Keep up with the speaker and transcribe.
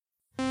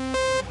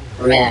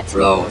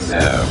Retro.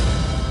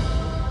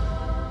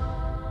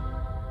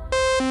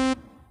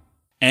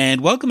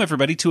 And welcome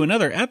everybody to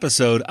another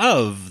episode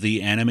of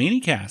the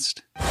Animaniacs.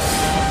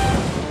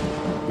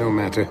 No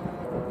matter.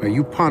 Are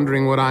you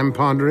pondering what I'm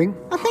pondering?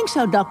 I think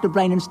so, Dr.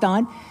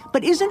 Brainenstein.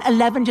 But isn't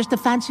 11 just a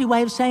fancy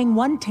way of saying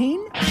one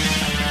teen?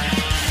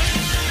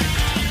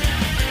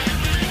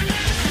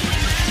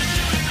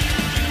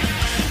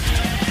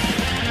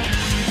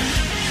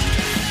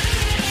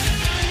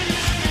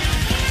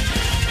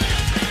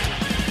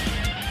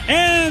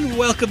 And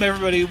welcome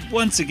everybody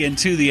once again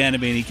to the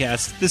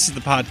Animaniacs. This is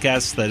the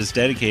podcast that is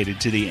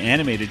dedicated to the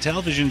animated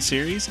television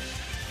series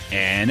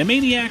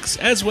Animaniacs,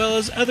 as well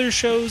as other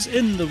shows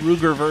in the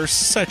Rugerverse,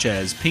 such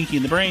as Pinky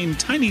and the Brain,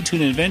 Tiny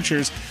Toon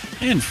Adventures,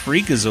 and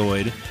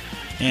Freakazoid.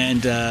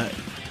 And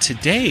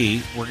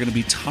today we're going to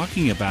be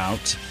talking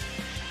about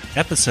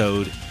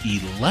episode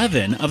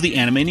 11 of the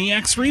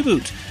Animaniacs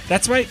Reboot.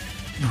 That's right,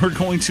 we're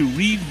going to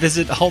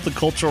revisit all the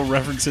cultural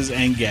references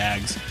and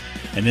gags.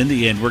 And in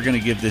the end, we're going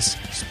to give this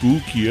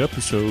spooky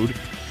episode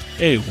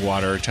a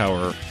Water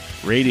Tower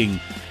rating.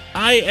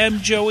 I am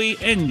Joey,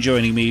 and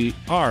joining me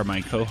are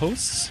my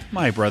co-hosts,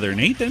 my brother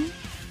Nathan.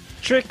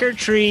 Trick or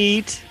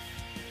treat.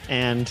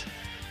 And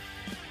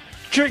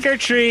trick or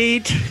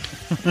treat.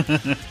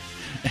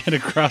 And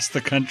across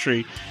the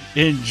country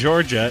in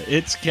Georgia,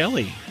 it's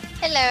Kelly.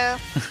 Hello.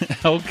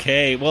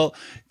 Okay, well,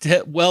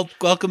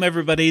 welcome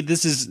everybody.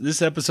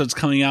 This episode's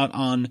coming out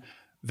on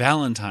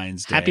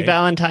Valentine's Day. Happy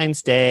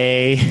Valentine's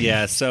Day.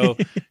 Yeah, so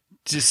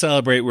to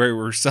celebrate where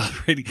we're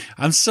celebrating,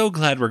 I'm so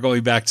glad we're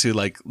going back to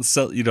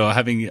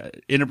having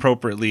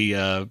inappropriately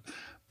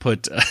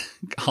put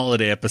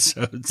holiday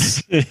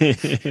episodes.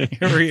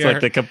 It's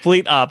like the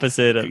complete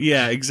opposite of...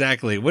 Yeah,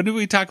 exactly. When did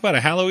we talk about a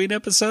Halloween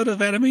episode of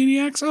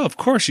Animaniacs? Oh, of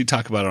course you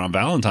talk about it on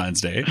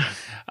Valentine's Day.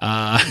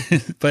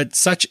 But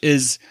such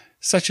is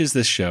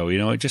this show.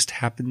 It just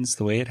happens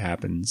the way it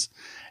happens.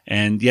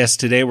 And yes,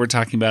 today we're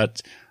talking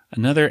about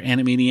another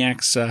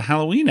Animaniacs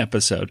Halloween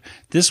episode.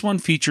 This one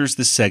features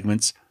the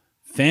segments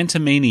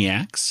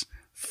Phantomaniacs,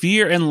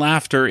 Fear and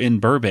Laughter in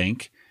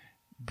Burbank,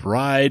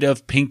 Bride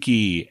of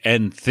Pinky,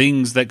 and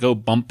Things That Go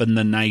Bump in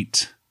the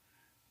Night.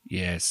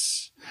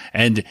 Yes.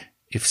 And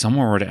if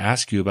someone were to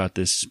ask you about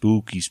this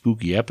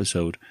spooky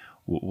episode,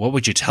 what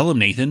would you tell them,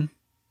 Nathan?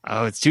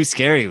 Oh, it's too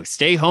scary.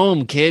 Stay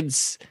home,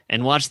 kids,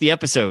 and watch the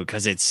episode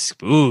because it's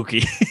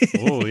spooky.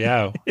 Oh,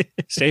 yeah.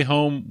 Stay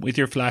home with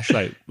your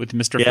flashlight, with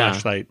Mr.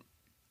 Flashlight.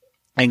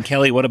 And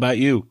Kelly, what about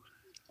you?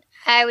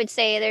 I would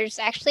say there's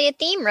actually a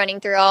theme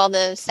running through all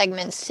the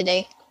segments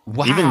today.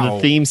 Wow. Even the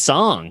theme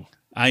song.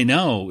 I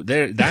know.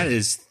 That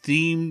is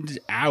themed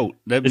out.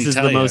 This is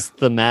the most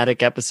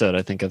thematic episode,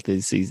 I think, of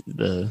the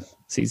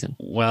season.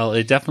 Well,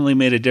 it definitely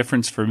made a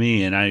difference for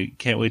me, and I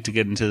can't wait to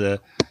get into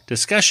the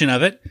discussion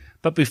of it.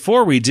 But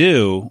before we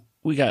do,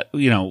 we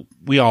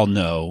all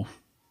know,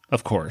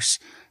 of course,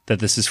 that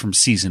this is from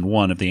season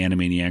 1 of the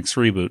Animaniacs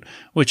Reboot,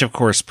 which, of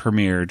course,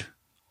 premiered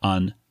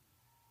on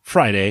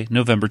Friday,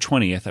 November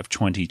 20th of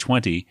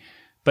 2020.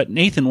 But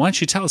Nathan, why don't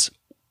you tell us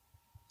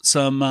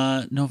some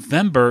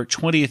November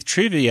 20th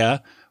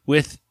trivia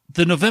with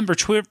the November...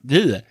 I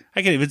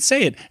can't even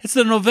say it. It's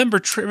the November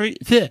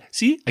trivia.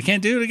 See? I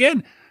can't do it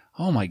again.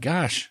 Oh my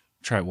gosh.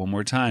 Try it one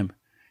more time.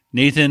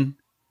 Nathan,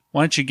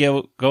 why don't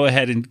you go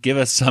ahead and give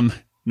us some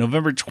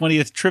November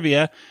 20th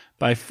trivia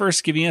by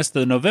first giving us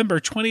the November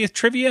 20th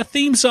trivia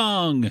theme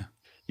song.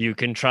 You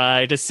can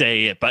try to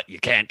say it, but you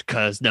can't,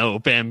 because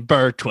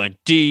November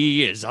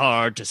 20 is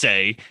hard to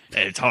say.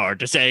 It's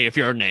hard to say if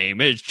your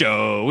name is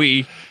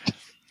Joey.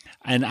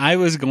 And I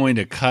was going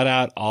to cut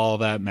out all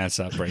that mess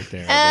up right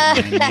there.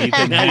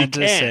 Nathan had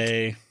to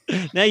say...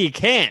 No, you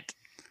can't.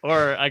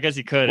 Or I guess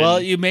you could.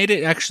 Well, you made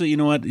it... Actually, you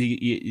know what?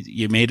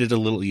 You made it a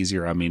little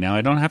easier on me. Now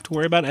I don't have to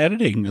worry about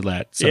editing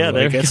that. So yeah,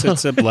 I guess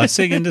it's a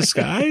blessing in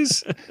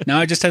disguise. Now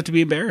I just have to be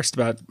embarrassed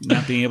about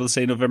not being able to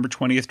say November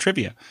 20th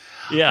trivia.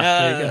 Yeah,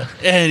 there you go.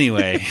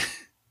 Anyway,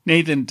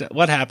 Nathan,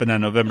 what happened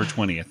on November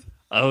 20th?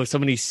 Oh, so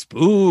many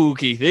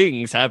spooky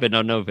things happened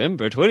on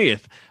November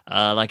 20th.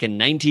 Like in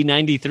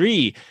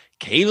 1993,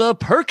 Kayla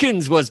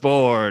Perkins was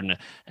born,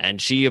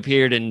 and she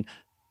appeared in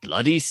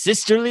Bloody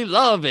Sisterly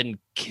Love and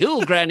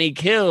Kill Granny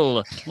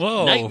Kill,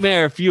 Whoa.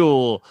 Nightmare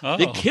Fuel, Oh.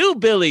 The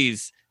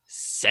Killbillies,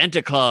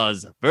 Santa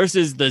Claus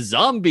versus the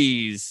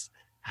Zombies,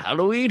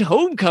 Halloween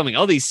Homecoming,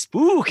 all these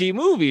spooky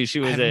movies she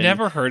was in. I've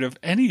never heard of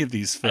any of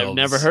these films. I've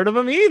never heard of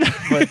them either.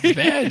 But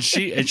man,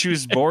 she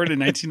was born in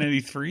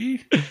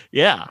 1993?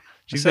 Yeah.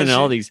 She's been in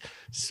all these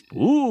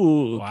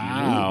spooky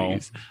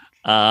movies.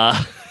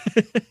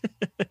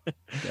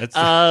 That's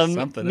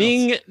something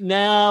Ming else.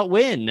 Na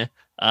Wen,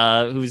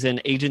 who's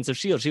in Agents of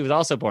S.H.I.E.L.D. She was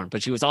also born,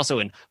 but she was also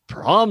in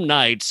Prom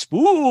Night,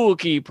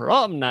 Spooky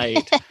Prom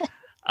Night.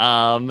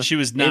 She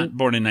was not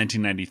born in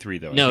 1993,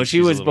 though. No,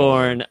 she was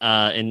born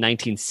in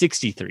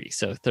 1963,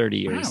 so 30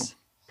 years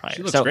prior.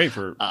 She looks great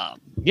for...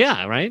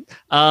 yeah, right?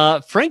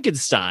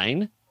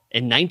 Frankenstein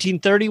in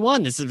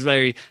 1931. This is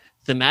very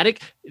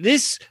thematic.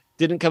 This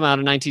didn't come out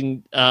in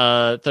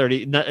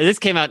 1930. This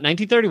came out in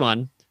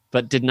 1931.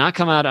 but did not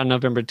come out on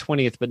November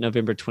 20th, but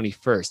November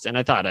 21st. And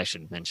I thought I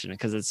should mention it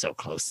because it's so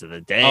close to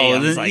the day.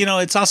 Oh,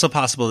 it's also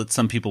possible that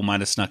some people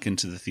might have snuck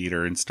into the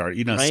theater and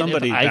started. Right?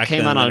 Somebody I back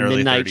came then out in on the early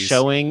midnight 30s.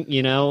 showing,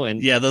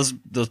 and Yeah, those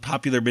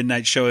popular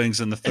midnight showings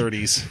in the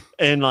 30s.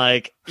 and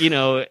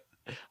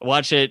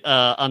watch it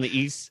on the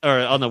east or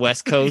on the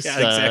west coast.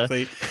 Yeah,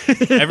 exactly.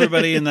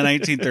 Everybody in the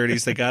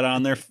 1930s, they got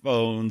on their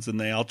phones and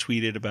they all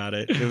tweeted about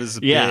it. It was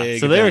big.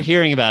 So they were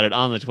hearing about it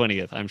on the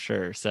 20th, I'm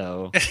sure.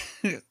 So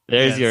there's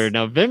Yes. your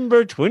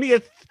November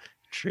 20th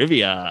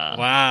trivia.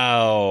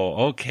 Wow.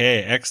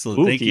 Okay.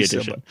 Excellent. Thank you so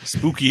much.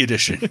 Spooky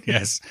edition.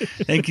 Yes.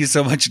 Thank you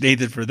so much,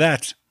 Nathan, for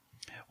that.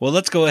 Well,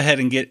 let's go ahead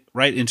and get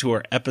right into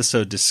our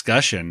episode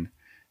discussion.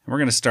 And we're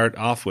going to start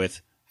off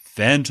with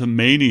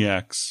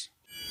Phantomaniacs.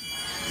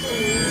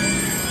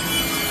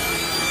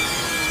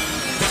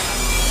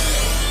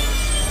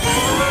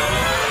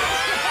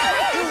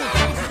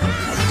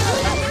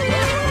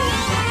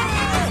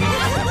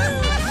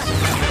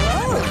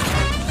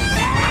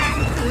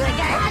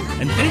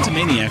 And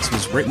Phantomaniacs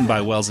was written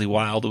by Wellesley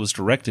Wild. It was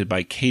directed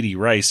by Katie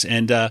Rice.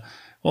 And,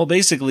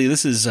 basically,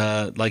 this is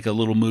like a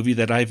little movie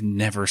that I've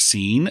never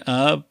seen.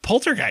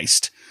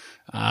 Poltergeist.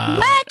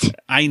 What?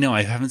 I know.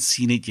 I haven't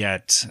seen it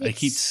yet.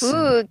 It's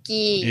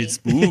spooky. It's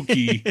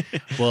spooky.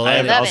 Well,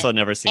 I've love also it.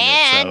 never seen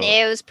And it.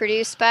 it was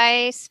produced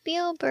by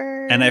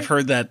Spielberg. And I've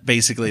heard that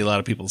basically a lot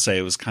of people say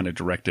it was kind of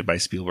directed by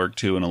Spielberg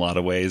too in a lot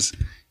of ways.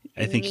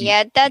 I think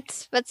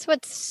that's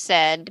what's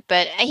said.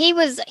 But he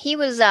was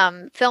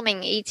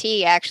filming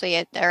E.T.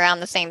 actually around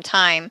the same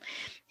time,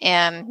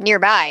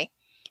 nearby.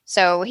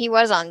 So he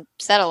was on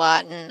set a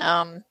lot, and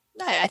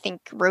I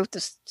think wrote the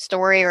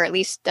story, or at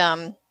least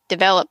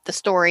developed the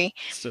story.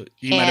 So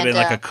he might have been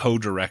like a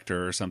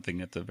co-director or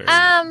something at the very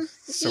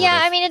sort yeah,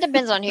 of. I mean, it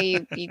depends on who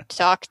you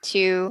talk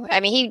to. I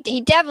mean, he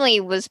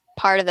definitely was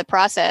part of the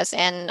process,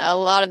 and a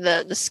lot of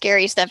the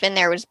scary stuff in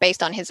there was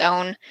based on his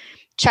own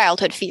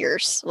childhood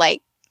fears,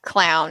 like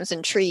clowns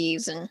and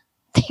trees and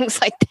things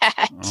like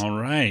that. All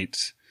right.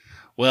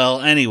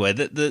 Well, anyway,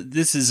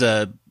 this is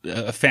a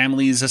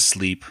family is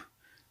asleep.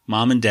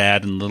 Mom and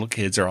dad and little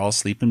kids are all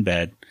asleep in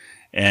bed,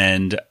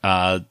 and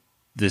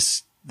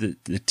the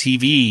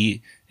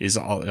TV is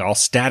all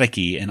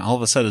staticky, and all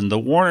of a sudden the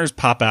Warners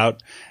pop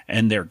out,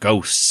 and they're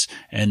ghosts,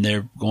 and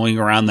they're going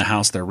around the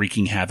house. They're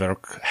wreaking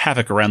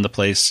havoc around the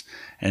place,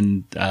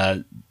 and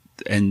at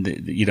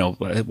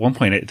one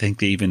point I think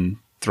they even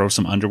throw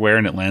some underwear,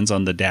 and it lands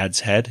on the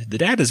dad's head. The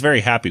dad is very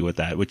happy with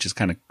that, which is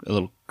kind of a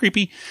little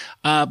creepy.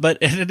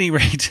 But at any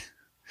rate,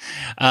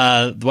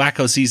 the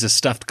Wacko sees a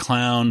stuffed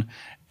clown,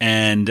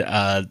 and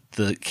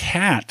the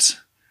cat,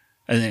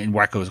 and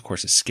Wacko, of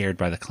course, is scared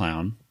by the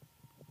clown.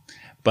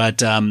 But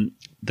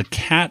the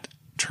cat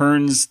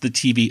turns the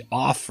TV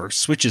off or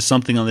switches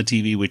something on the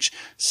TV, which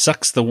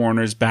sucks the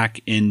Warners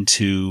back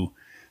into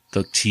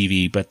the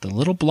TV. But the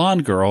little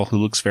blonde girl, who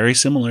looks very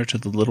similar to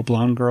the little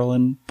blonde girl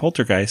in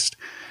Poltergeist,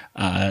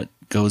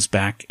 goes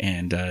back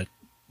and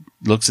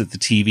looks at the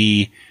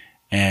TV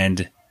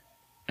and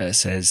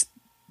says,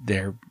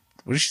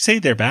 what did she say?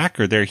 They're back,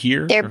 or they're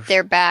here?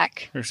 They're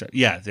back.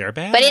 Yeah, they're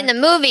back. But in the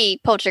movie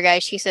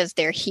Poltergeist, she says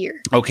they're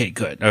here. Okay,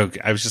 good. Okay,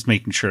 I was just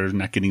making sure I'm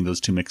not getting those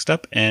two mixed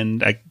up,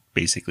 and I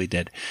basically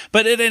did.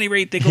 But at any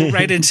rate, they go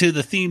right into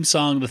the theme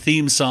song. The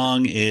theme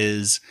song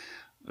is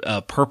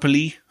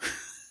purpley,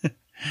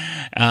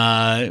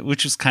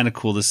 which was kind of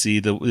cool to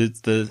see.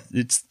 It's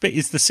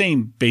the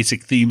same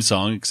basic theme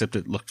song, except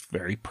it looked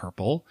very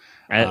purple.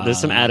 There's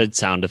some added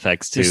sound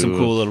effects too. There's some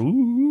cool little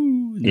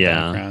ooh in the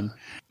background.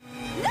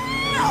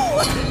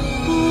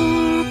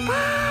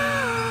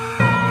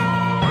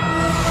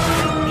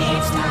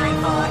 It's time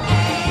for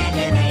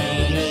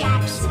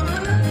Animaniacs,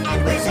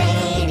 and we're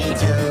zany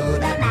to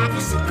the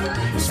max.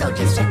 So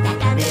just sit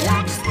back and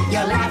relax.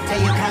 You'll laugh till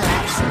you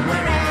collapse.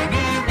 We're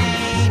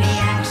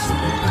Animaniacs.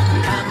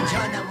 Come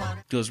join the one.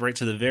 Goes right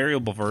to the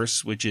variable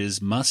verse, which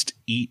is "Must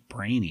eat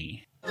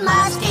brainy,"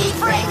 Must eat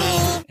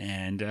brainy.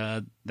 and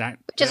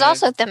Which is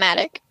also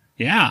thematic.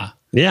 yeah.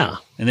 Yeah.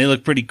 And they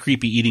look pretty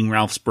creepy eating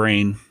Ralph's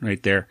brain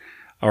right there,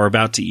 or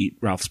about to eat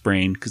Ralph's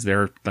brain, because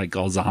they're like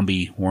all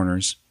zombie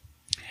Warners.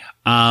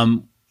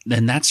 And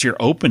that's your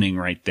opening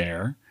right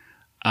there.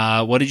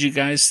 What did you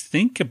guys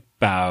think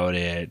about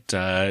it?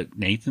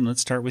 Nathan, let's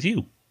start with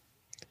you.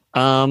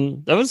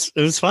 It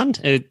was fun.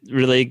 It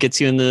really gets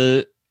you in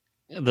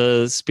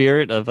the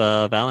spirit of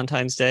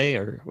Valentine's Day,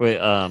 or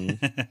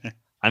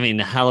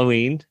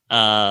Halloween.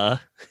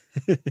 But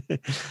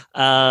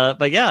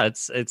yeah,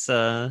 it's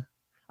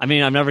I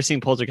mean, I've never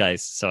seen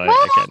Poltergeist, so I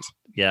can't.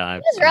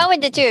 Yeah. What's wrong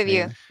with the two of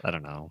you? I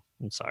don't know.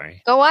 I'm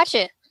sorry. Go watch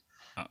it.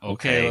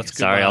 Okay, let's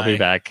sorry. I'll be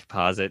goodbye. back.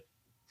 Pause it.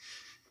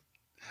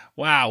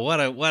 Wow,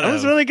 what a That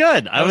was really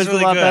good. I was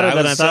really a lot good. better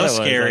than I was thought so it was.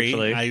 scary.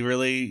 Actually,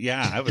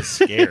 I was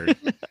scared.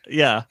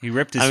 yeah. He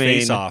ripped his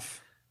face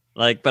off.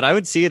 But I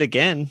would see it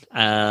again.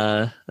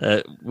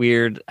 That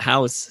weird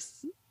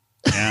house.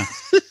 Yeah,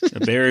 a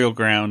burial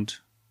ground.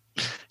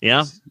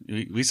 Yeah.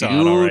 We saw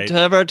it all right. You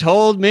never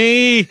told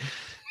me.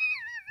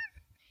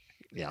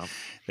 Yeah.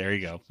 There you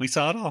go. We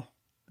saw it all.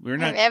 We're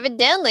not.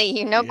 Evidently,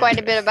 you know quite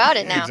a bit about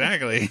it now.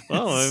 Exactly.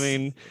 Well, I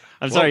mean,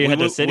 I'm sorry you had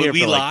to sit here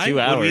for like 2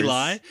 hours. Would we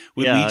lie?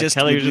 Would yeah, we just?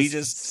 Kelly would was we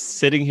just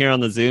sitting here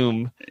on the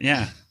Zoom.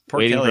 Yeah. Poor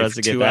waiting Kelly for us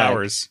to get 2 back.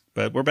 hours,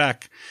 but we're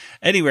back.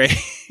 Anyway,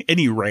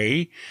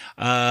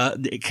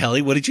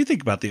 Kelly, what did you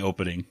think about the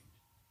opening?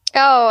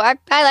 Oh,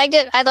 I liked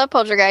it. I love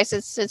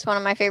Poltergeist. It's one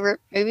of my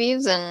favorite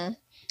movies, and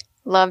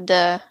loved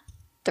the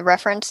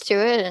reference to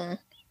it. And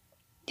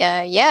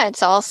yeah,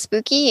 it's all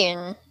spooky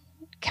and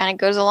kind of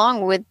goes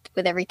along with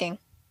everything.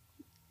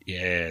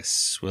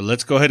 Yes. Well,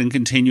 let's go ahead and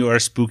continue our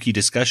spooky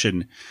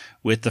discussion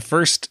with the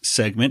first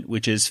segment,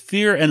 which is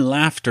Fear and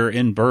Laughter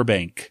in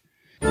Burbank.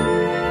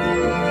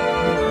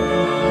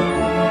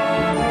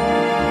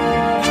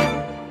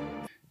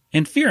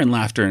 And Fear and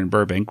Laughter in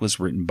Burbank was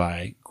written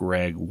by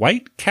Greg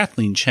White,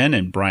 Kathleen Chen,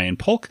 and Brian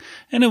Polk,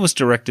 and it was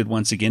directed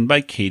once again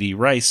by Katie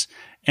Rice.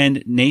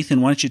 And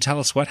Nathan, why don't you tell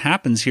us what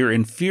happens here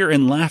in Fear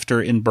and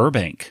Laughter in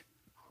Burbank?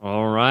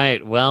 All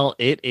right. Well,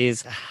 it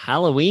is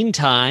Halloween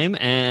time,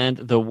 and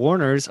the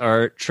Warners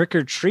are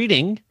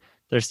trick-or-treating.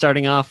 They're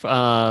starting off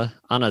on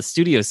a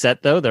studio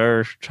set, though.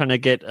 They're trying to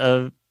get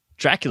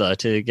Dracula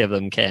to give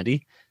them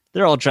candy.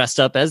 They're all dressed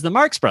up as the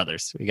Marx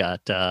Brothers. We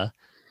got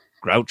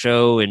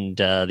Groucho and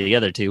the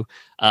other two,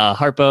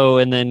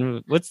 Harpo, and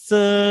then what's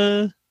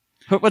her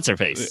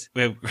face?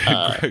 We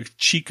have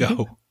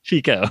Chico.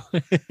 Chico.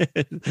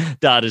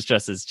 Dodd is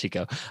dressed as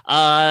Chico.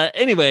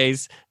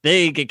 Anyways,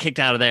 they get kicked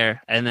out of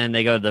there, and then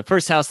they go to the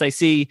first house they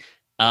see.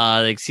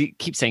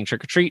 Keep saying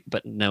trick or treat,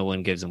 but no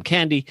one gives them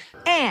candy.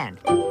 And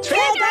Trick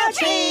or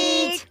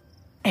treat!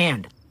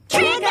 and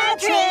Trick or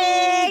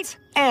treat!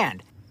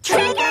 and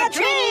Trick or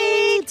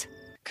treat!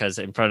 Because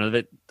in front of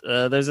it,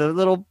 there's a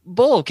little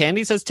bowl of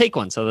candy. It says take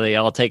one. So they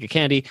all take a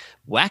candy.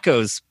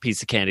 Wacko's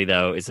piece of candy,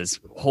 though, is this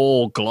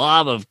whole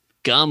glob of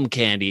gum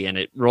candy, and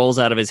it rolls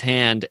out of his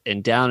hand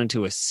and down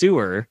into a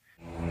sewer.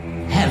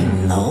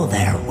 Hello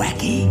there,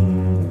 Wacky.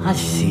 I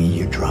see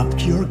you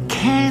dropped your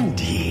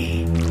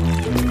candy.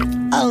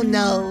 Oh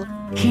no.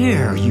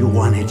 Here, you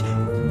want it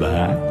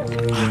back?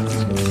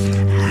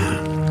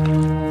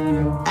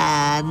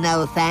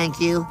 No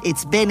thank you.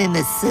 It's been in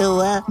the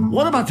sewer.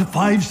 What about the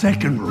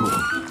 5-second rule?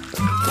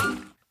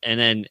 And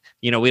then,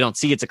 we don't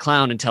see it's a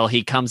clown until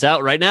he comes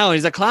out right now.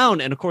 He's a clown.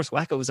 And of course,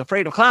 Wacko was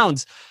afraid of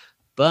clowns.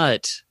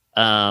 But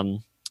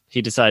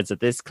he decides that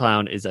this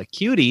clown is a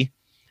cutie.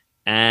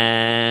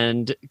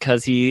 And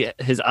because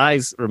his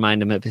eyes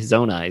remind him of his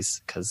own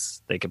eyes,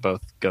 because they could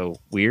both go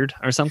weird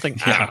or something.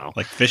 I don't know.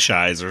 Like fish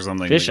eyes or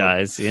something. Fish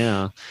eyes,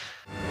 yeah.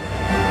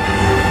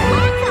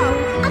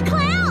 Wacko, a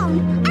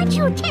clown! Aren't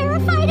you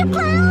terrified of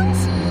clowns?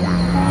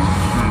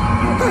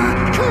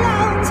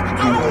 Clowns!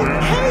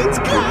 I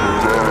hate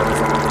clowns!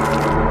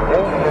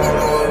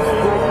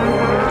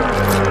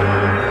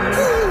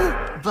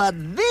 But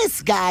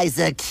this guy's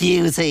a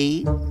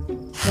cutie.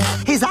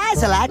 His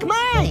eyes are like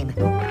mine.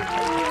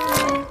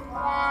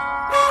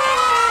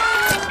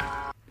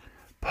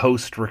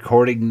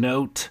 Post-recording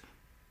note.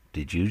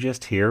 Did you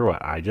just hear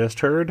what I just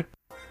heard?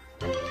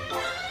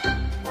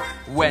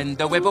 When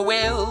the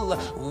whippoorwill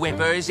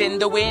whippers in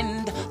the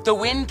wind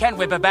can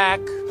whip her back.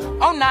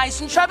 Oh,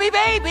 nice and chubby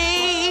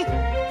baby.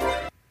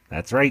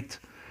 That's right.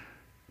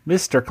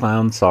 Mr.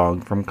 Clown's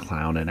song from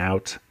Clownin'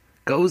 Out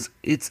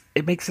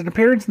it makes an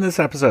appearance in this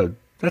episode.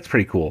 That's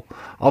pretty cool.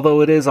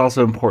 Although it is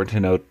also important to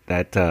note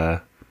that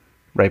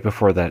right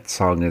before that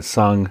song is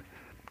sung,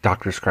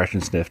 Dr. Scratch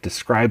and Sniff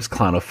describes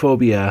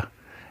clownophobia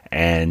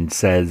and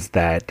says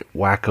that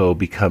Wacko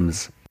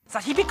becomes...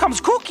 That he becomes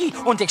kooky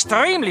and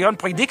extremely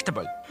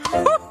unpredictable.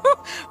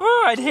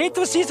 Oh, I'd hate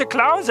to see the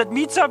clown that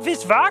meets up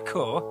with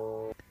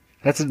Wacko.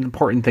 That's an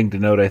important thing to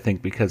note, I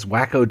think, because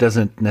Wacko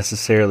doesn't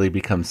necessarily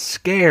become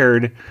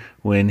scared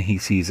when he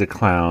sees a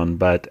clown,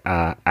 but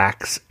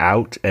acts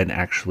out and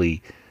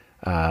actually,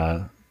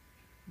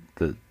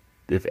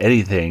 if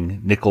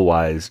anything,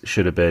 Nickel-wise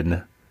should have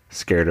been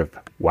scared of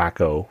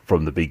Wacko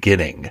from the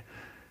beginning,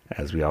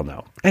 as we all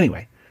know.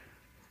 Anyway,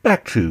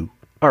 back to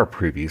our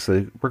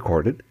previously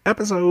recorded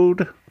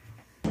episode.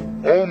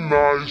 Oh,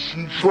 nice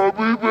and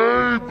chubby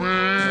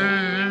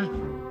baby.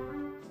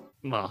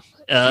 Well,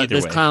 Either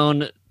this way.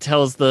 clown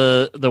tells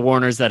the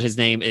Warners that his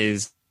name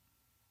is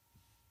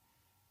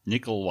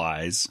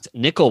Nickel-wise.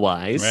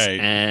 Nickel-wise, Right.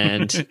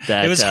 and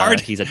that It was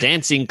hard. he's a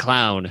dancing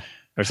clown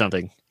or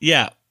something.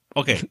 Yeah.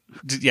 Okay.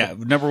 Yeah.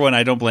 Number one,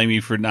 I don't blame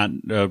you for not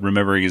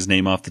remembering his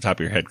name off the top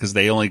of your head, because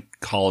they only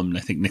call him, I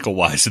think,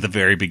 Nickel-wise at the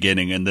very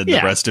beginning, and then the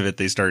Yeah. rest of it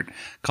they start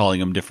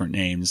calling him different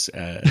names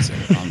as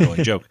an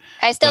ongoing joke.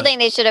 I still think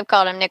they should have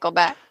called him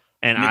Nickelback.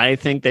 And I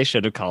think they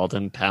should have called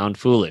him Pound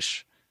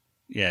Foolish.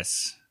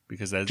 Yes,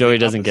 because that's Joey the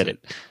doesn't get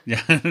opposite.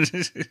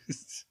 it. Yeah.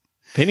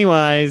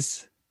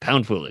 Pennywise,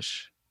 Pound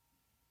Foolish.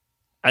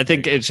 I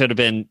think it should have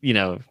been,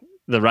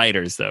 the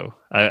writers, though.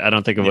 I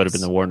don't think it would have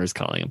been the Warners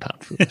calling him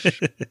Pound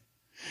Foolish.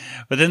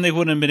 But then they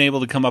wouldn't have been able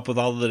to come up with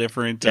all the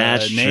different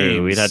That's names.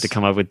 true. We'd have to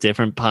come up with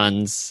different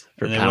puns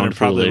for And they Pound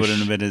probably Foolish. wouldn't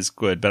have been as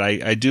good. But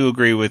I do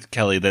agree with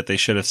Kelly that they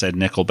should have said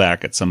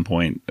Nickelback at some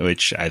point,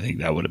 which I think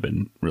that would have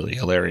been really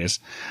hilarious.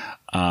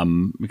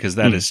 because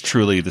that is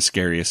truly the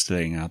scariest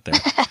thing out there.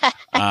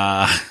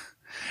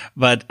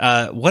 But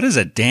what is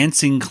a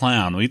dancing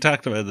clown? We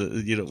talked about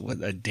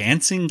a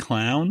dancing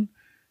clown.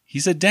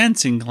 He's a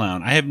dancing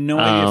clown. I have no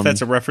idea if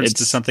that's a reference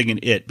to something in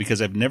It,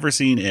 because I've never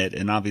seen It,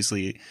 and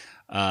obviously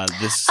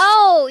this.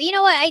 Oh, you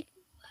know what?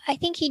 I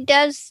think he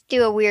does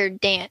do a weird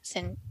dance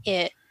in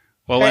It.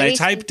 Well, when I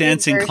type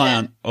dancing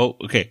clown,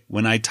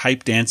 when I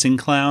type dancing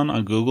clown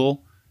on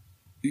Google,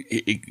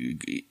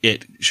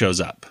 it shows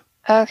up.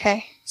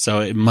 Okay. So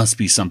it must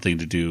be something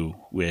to do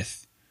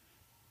with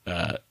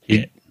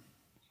It.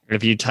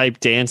 If you type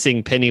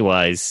dancing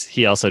Pennywise,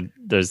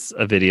 there's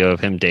a video of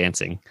him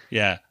dancing.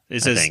 Yeah.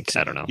 It says,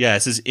 I don't know. Yeah,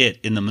 it says It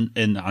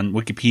on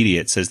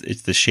Wikipedia. It says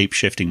it's the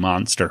shape-shifting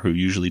monster who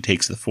usually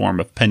takes the form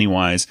of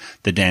Pennywise,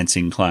 the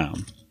dancing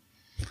clown.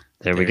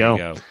 There we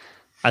go.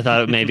 I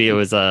thought maybe it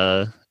was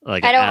an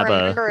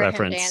ABBA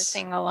reference. Him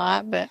dancing a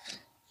lot, but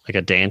like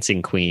a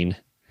dancing queen.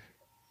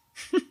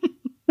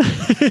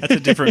 That's a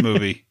different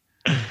movie.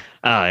 Oh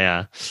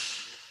yeah.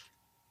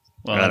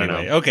 Well,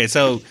 anyway, okay.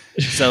 So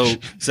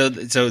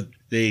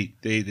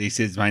they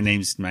says my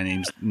name's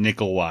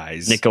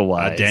Nickelwise.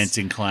 Nickelwise, a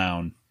dancing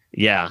clown.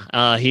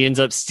 Yeah, he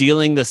ends up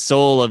stealing the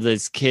soul of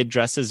this kid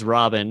dressed as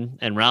Robin,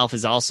 and Ralph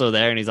is also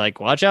there, and he's like,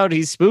 "Watch out,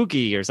 he's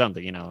spooky" or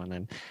something,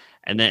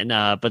 And then,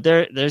 but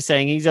they're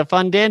saying he's a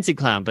fun dancing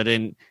clown. But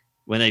then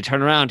when they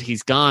turn around,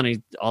 he's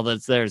gone. All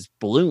that's there is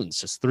balloons.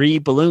 Just 3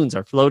 balloons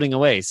are floating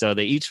away. So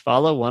they each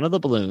follow one of the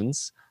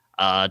balloons.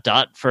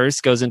 Dot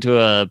first goes into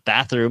a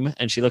bathroom,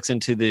 and she looks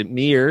into the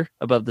mirror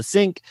above the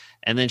sink,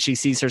 and then she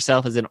sees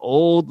herself as an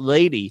old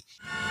lady.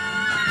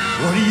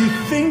 What do you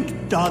think,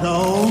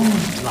 Dotto?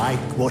 Like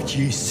what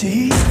you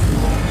see?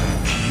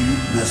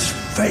 Cuteness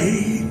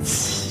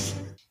fades.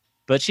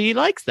 But she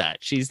likes that.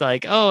 She's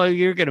like, "Oh,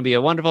 you're going to be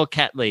a wonderful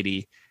cat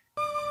lady."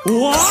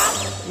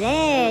 What?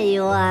 There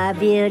you are,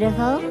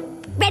 beautiful.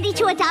 Ready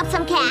to adopt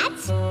some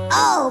cats?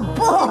 Oh,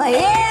 boy,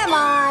 am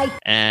I!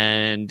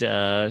 And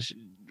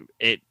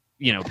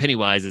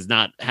Pennywise is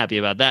not happy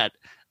about that.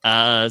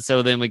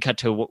 So then we cut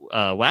to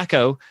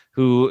Wacko,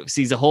 who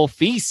sees a whole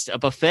feast, a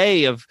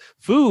buffet of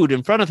food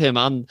in front of him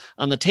on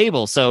the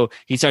table. So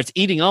he starts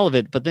eating all of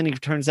it, but then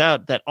it turns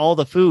out that all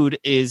the food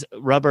is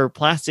rubber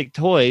plastic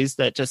toys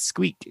that just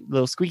squeak,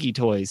 little squeaky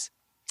toys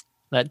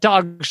that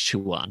dogs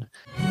chew on.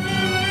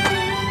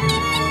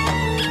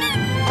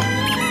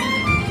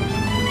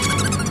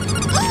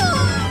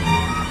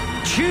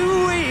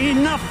 Chewy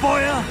enough for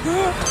you?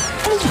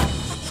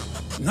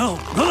 No.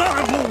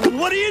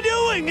 What are you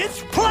doing?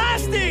 It's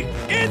plastic!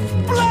 It's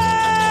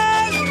plastic!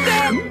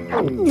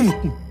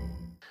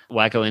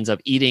 Wacko ends up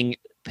eating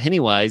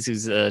Pennywise,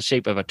 who's the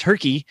shape of a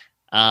turkey.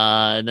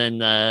 And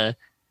then,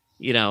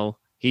 he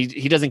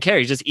doesn't care.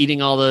 He's just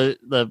eating all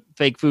the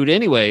fake food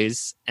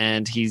anyways.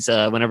 And he's,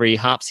 whenever he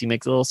hops, he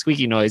makes a little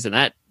squeaky noise, and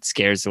that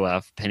scares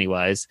off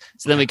Pennywise.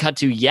 So then we cut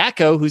to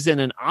Yakko, who's in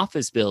an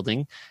office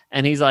building,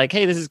 and he's like,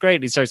 "Hey, this is great."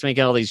 And he starts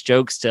making all these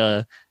jokes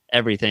to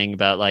everything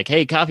about like,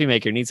 "Hey, coffee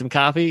maker, need some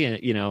coffee?" And,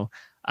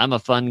 I'm a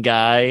fun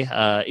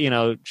guy,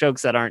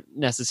 jokes that aren't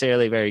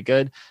necessarily very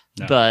good,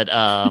 no. But,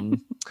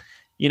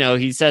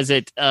 he says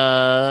it,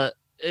 and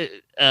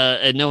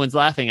no one's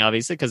laughing,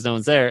 obviously, because no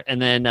one's there.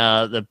 And then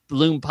the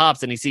balloon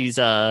pops, and he sees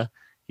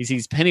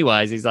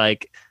Pennywise. He's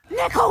like,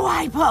 "Nickel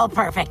wipe, oh,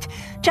 perfect.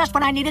 Just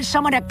when I needed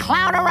someone to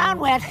clown around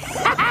with."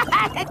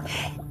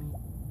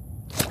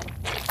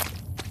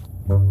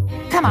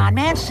 Come on,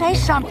 man, say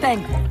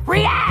something.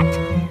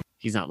 React!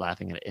 He's not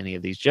laughing at any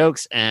of these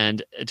jokes.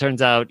 And it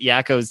turns out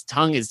Yakko's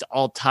tongue is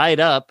all tied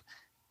up,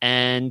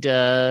 and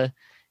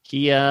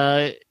he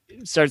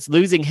starts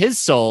losing his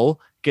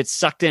soul, gets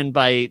sucked in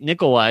by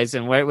Nickelwise,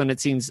 and right when it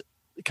seems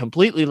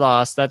completely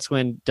lost, that's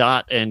when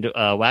Dot and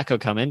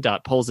Wacko come in.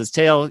 Dot pulls his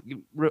tail,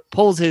 which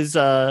pulls his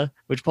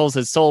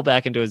soul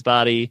back into his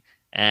body,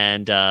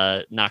 and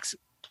knocks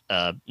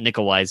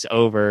Nickelwise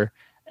over.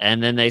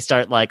 And then they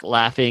start like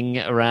laughing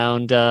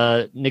around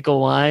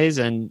Nickelwise,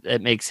 and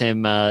it makes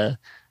him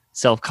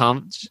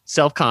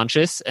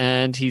self-conscious,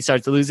 and he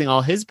starts losing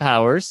all his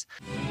powers.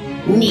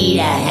 Need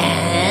a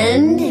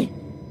hand?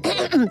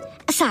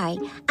 Sorry,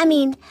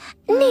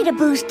 need a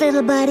boost,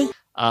 little buddy.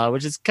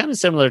 Which is kind of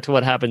similar to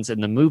what happens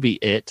in the movie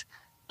It,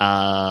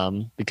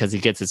 because he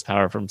gets his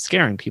power from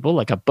scaring people,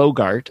 like a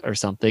Bogart or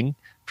something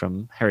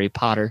from Harry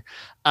Potter.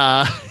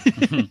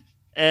 And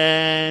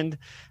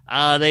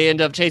they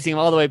end up chasing him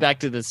all the way back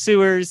to the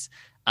sewers,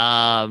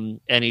 and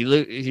he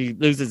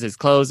loses his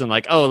clothes, and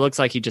like, oh, it looks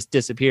like he just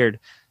disappeared.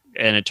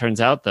 And it turns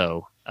out,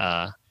 though, we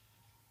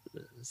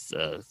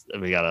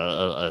got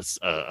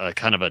a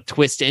kind of a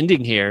twist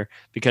ending here,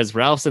 because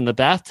Ralph's in the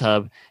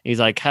bathtub. He's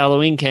like,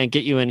 "Halloween can't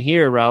get you in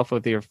here, Ralph,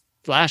 with your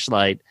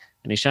flashlight."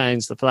 And he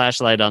shines the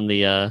flashlight on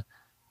the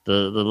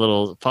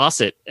little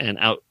faucet, and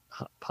out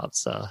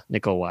pops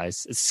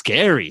Nickelwise. It's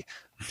scary.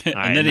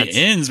 And then it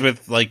ends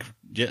with like,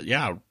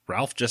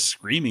 Ralph just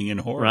screaming in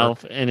horror.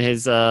 Ralph in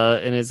his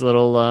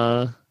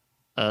little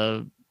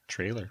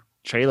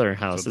trailer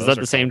house. So is that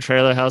the same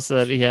trailer house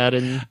that he had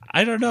in?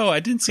 I don't know.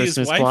 I didn't see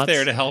Christmas his wife plots?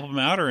 there to help him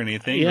out or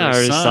anything. Yeah, or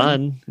his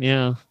son.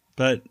 Yeah.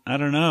 but I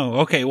don't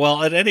know. Okay,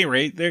 well, at any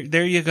rate,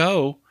 there you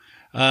go.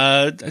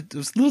 I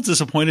was a little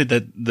disappointed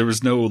that there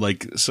was no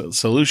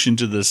solution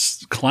to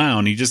this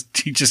clown. He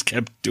just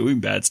kept doing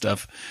bad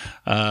stuff.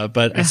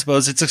 But I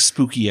suppose it's a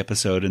spooky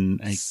episode,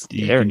 and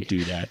you can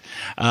do that.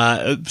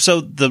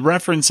 So the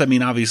reference, I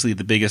mean, obviously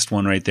the biggest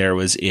one right there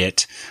was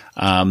It,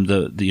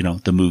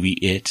 the movie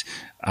It.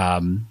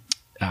 And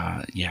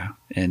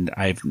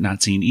I've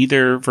not seen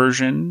either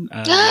version.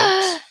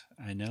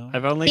 I know.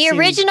 I've only the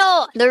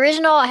original. The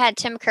original had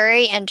Tim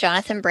Curry and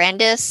Jonathan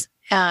Brandis.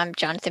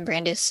 Jonathan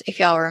Brandis, if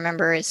y'all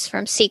remember, is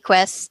from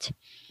Sequest.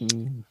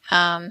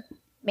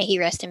 May he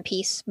rest in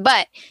peace.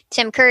 But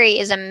Tim Curry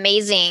is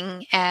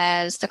amazing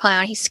as the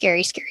clown. He's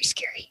scary, scary,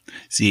 scary.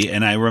 See,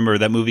 and I remember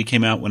that movie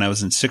came out when I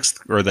was in sixth,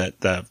 or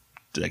I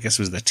guess it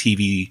was the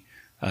TV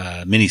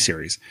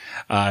miniseries.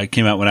 It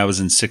came out when I was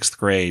in sixth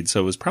grade,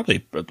 so it was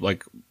probably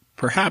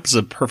perhaps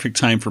a perfect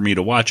time for me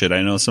to watch it.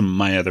 I know some of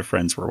my other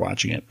friends were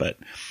watching it, but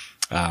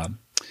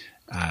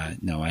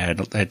no, I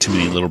had too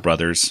many little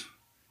brothers.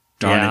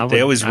 Darn it. They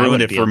always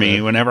ruined it for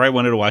me. Whenever I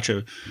wanted to watch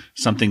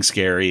something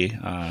scary,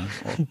 or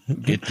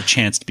get the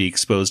chance to be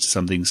exposed to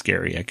something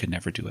scary, I could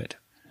never do it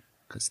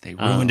because they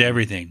ruined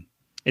everything.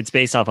 It's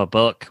based off a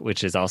book,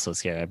 which is also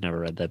scary. I've never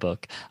read that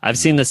book. I've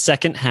seen the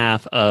second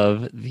half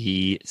of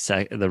the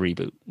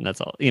reboot. That's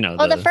all.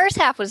 The first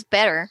half was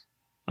better.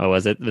 Oh,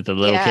 was it with the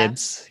little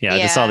kids? Yeah, I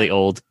just saw the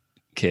old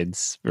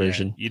kids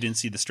version. Yeah, you didn't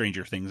see the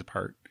Stranger Things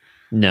part.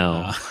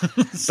 No,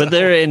 but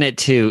they're in it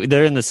too.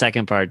 They're in the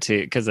second part too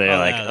because they're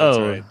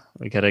right.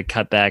 We got to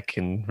cut back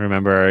and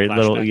remember our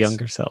little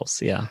younger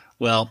selves. Yeah.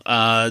 Well,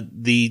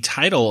 the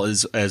title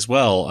is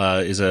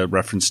a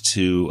reference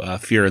to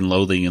Fear and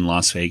Loathing in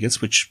Las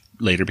Vegas, which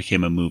later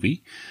became a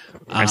movie.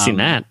 I've seen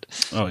that.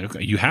 Oh,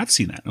 okay. You have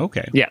seen that.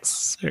 Okay.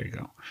 Yes. There you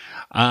go.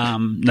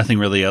 Nothing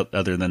really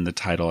other than the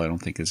title, I don't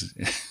think is.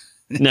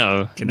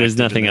 No, there's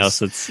nothing else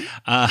that's.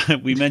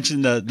 We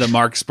mentioned the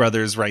Marx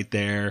Brothers right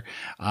there.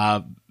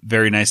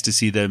 Very nice to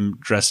see them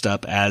dressed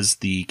up as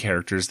the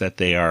characters that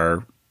they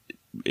are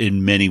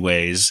in many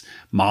ways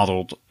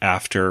modeled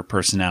after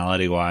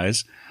personality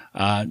wise.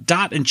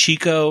 Dot and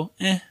Chico,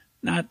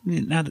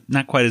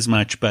 not quite as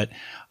much, but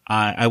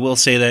I will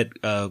say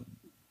that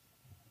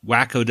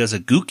Wacko does a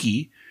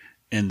Gookie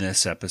in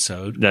this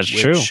episode. That's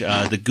true.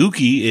 The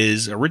Gookie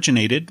is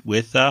originated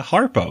with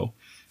Harpo.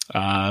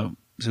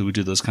 So we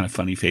do those kind of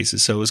funny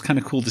faces. So it was kind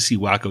of cool to see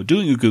Wacko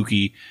doing a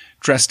Gookie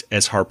dressed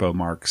as Harpo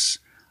Marx.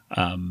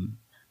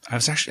 I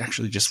was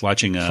actually just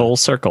watching Full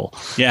Circle.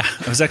 Yeah,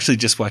 I was actually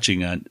just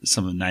watching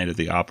some Night of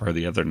the Opera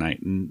the other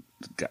night, and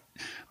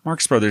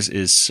Marx Brothers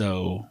is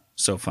so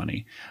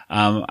funny.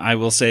 I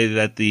will say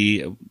that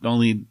the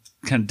only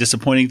kind of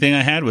disappointing thing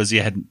I had was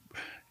you had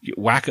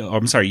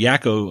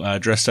Yakko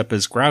dressed up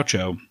as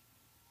Groucho,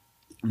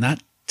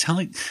 not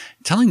telling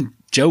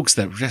jokes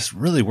that just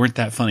really weren't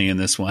that funny in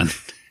this one.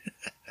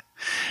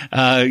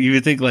 You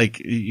would think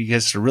you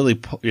guys to really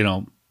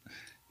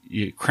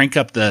let's crank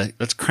up the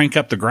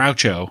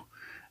Groucho,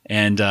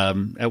 and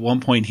at one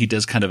point he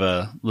does kind of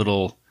a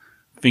little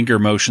finger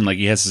motion like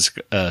he has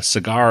a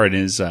cigar in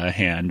his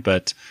hand,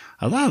 but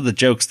a lot of the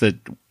jokes that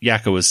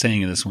Yakko was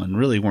saying in this one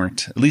really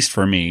weren't, at least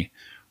for me,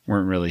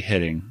 weren't really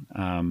hitting.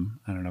 I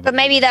don't know, but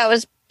maybe that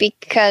was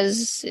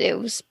because it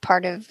was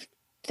part of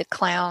the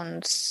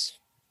clown's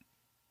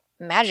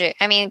magic.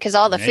 I mean, because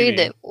all the food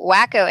that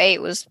Wacko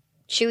ate was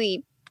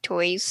chewy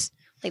toys,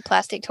 like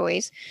plastic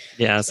toys.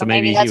 Yeah, so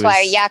maybe that's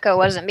why Yakko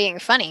wasn't being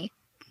funny.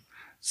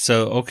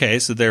 So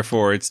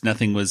therefore it's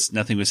nothing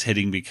was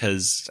hitting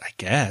because I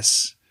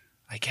guess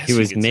he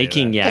was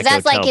making Yakko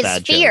that's tell his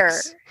bad fear.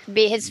 jokes.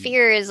 His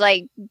fear is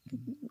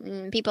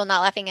people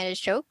not laughing at his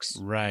jokes.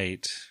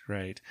 Right.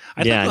 I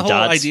thought the whole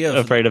Dot's idea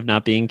afraid of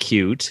not being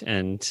cute,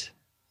 and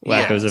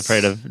Wacko's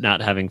afraid of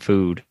not having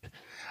food.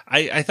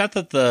 I thought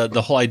that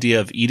the whole idea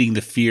of eating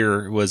the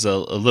fear was a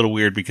little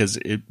weird because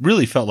it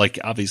really felt like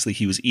obviously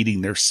he was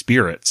eating their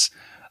spirits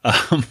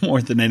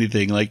more than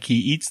anything. Like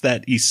he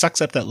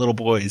sucks up that little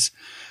boy's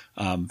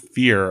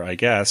fear, I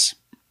guess.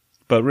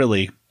 But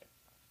really,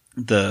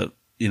 it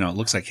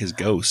looks like his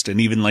ghost.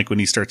 And even like when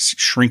he starts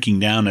shrinking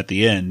down at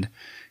the end,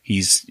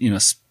 he's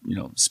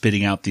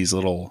spitting out these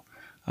little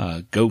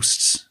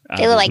ghosts.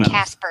 They look like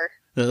Casper.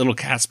 The little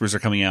Caspers are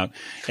coming out,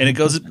 and it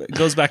goes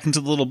back into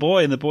the little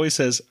boy, and the boy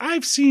says,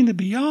 "I've seen the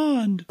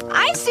beyond.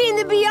 I've seen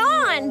the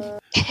beyond."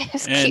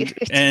 It's cute.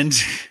 And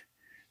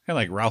kind of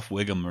like Ralph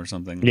Wiggum or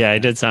something. Yeah,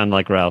 it did sound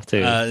like Ralph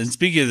too. And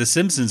speaking of The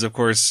Simpsons, of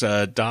course,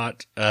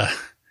 Dot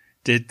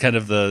did kind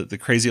of the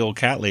crazy old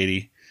cat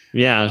lady.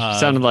 Yeah, she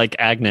sounded like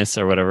Agnes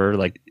or whatever,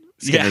 like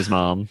Skinner's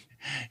mom.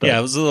 But. Yeah,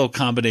 it was a little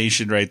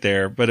combination right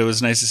there, but it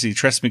was nice to see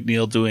Tress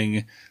MacNeille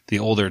doing the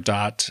older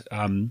Dot,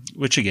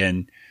 which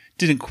again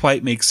didn't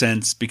quite make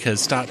sense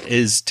because Dot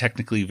is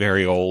technically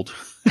very old.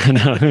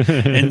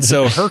 And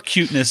so her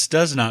cuteness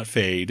does not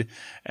fade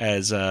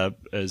as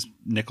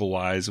Nickel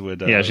Wise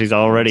would. Yeah, she's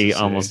already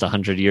almost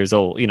 100 years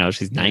old.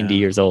 She's 90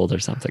 years old or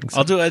something.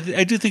 So.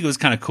 I do think it was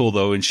kind of cool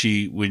though when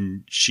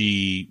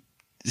she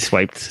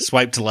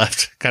swiped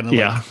left, kind of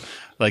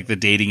like the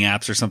dating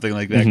apps or something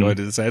like that going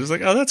to the side. I was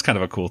like, oh, that's kind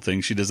of a cool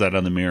thing. She does that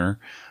on the mirror.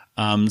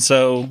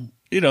 So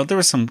there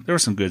was some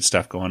good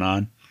stuff going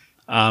on.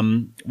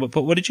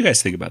 But what did you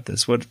guys think about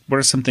this? What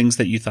are some things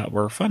that you thought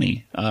were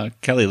funny?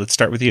 Kelly, let's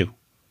start with you.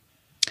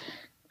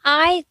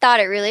 I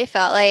thought it really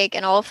felt like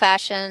an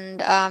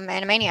old-fashioned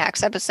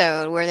Animaniacs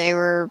episode where they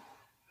were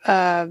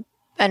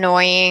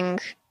annoying,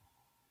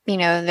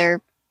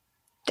 their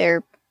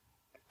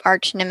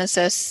arch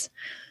nemesis,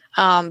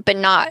 but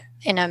not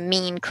in a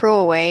mean,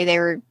 cruel way. They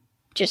were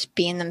just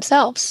being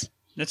themselves.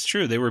 That's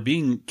true. They were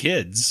being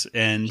kids,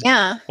 and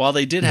while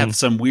they did have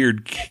some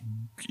weird,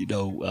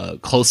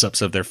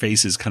 close-ups of their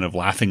faces, kind of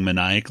laughing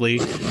maniacally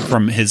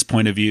from his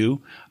point of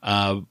view.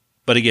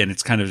 But again,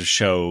 it's kind of to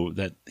show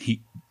that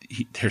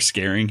they're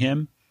scaring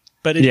him.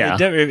 But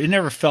it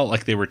never felt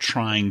like they were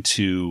trying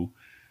to,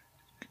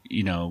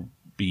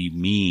 be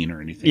mean or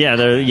anything. Yeah,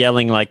 they're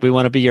yelling like, "We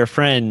want to be your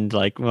friend."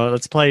 Like, well,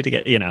 let's play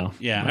together.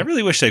 Yeah, I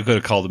really wish they could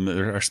have called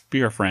him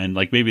be our friend.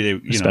 Like maybe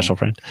they, special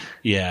friend.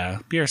 Yeah,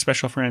 be our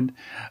special friend.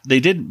 They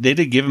did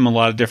give him a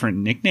lot of different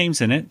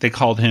nicknames in it. They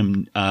called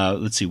him.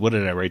 Let's see, what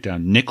did I write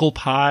down? Nickel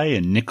Pie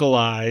and Nickel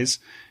Eyes,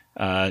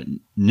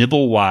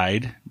 Nibble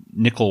Wide,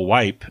 Nickel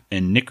Wipe,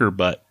 and Knicker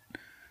Butt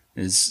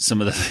is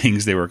some of the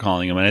things they were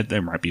calling him. And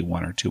there might be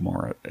one or two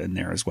more in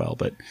there as well,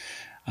 but.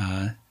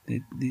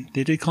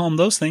 They did call him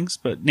those things,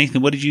 but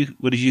Nathan, what did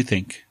you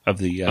think of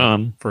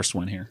the first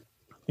one here?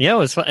 Yeah, it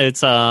was fun.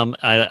 It's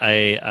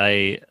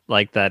I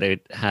like that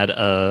it had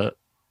a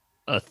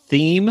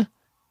theme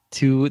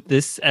to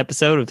this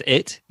episode of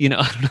It, and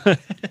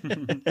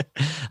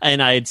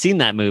I had seen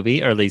that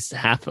movie, or at least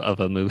half of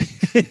a movie,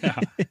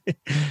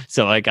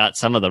 so I got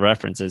some of the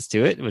references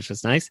to it, which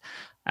was nice.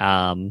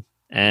 I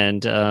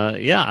don't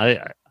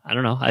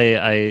know,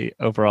 I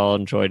overall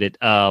enjoyed it.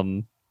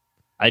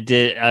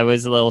 I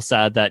was a little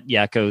sad that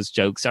Yakko's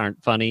jokes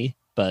aren't funny,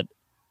 but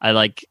I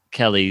like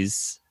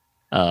Kelly's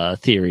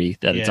theory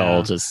that it's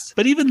all just.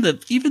 But even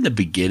the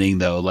beginning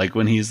though, like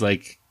when he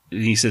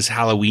says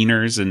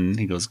Halloweeners and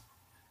he goes,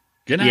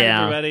 "Good night,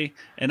 everybody,"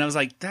 and I was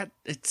like, I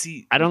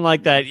don't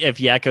like that if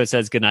Yakko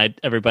says "Good night,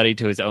 everybody"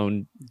 to his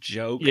own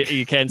joke.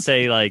 You can't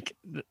say like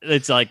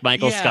it's like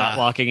Michael Scott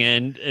walking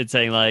in and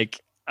saying like,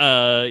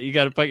 "You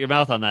got to put your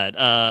mouth on that."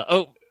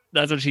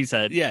 That's what she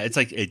said. Yeah, it's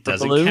like it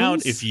doesn't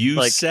count if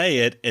you say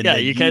it. And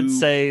you can't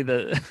say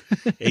the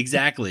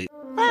exactly.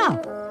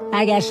 Well,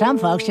 I guess some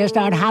folks just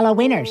aren't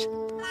Halloweeners.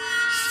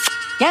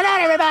 Get out,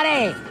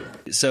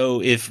 everybody!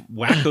 So if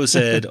Wacko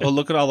said, "Oh,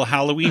 look at all the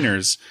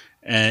Halloweeners,"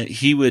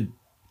 it would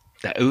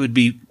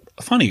be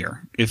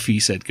funnier if he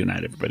said "Good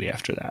night, everybody"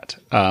 after that.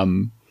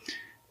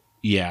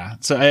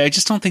 So I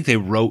just don't think they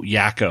wrote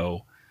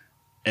Yakko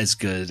as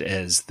good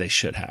as they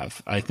should have.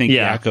 I think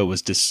Yakko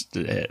was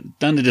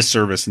done a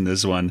disservice in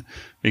this one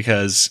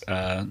because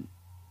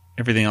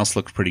everything else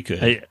looked pretty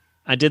good.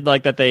 I did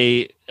like that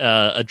they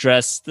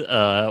addressed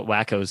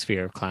Wacko's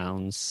fear of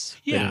clowns.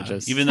 Yeah,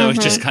 even though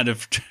it's just kind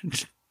of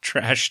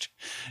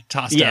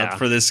tossed out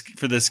for this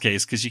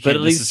case because you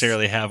can't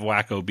necessarily have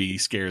Wacko be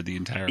scared the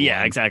entire line.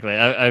 Yeah, exactly.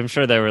 I'm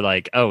sure they were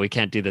like, "Oh, we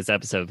can't do this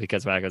episode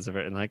because Wacko's a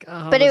and like."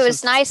 Oh, but it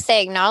was nice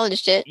they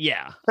acknowledged it.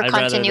 Yeah, for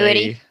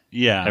continuity.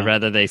 I'd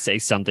rather they say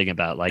something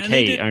about like,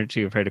 "Hey, aren't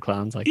you afraid of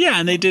clowns?" Like,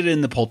 and they did it in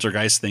the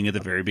poltergeist thing at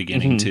the very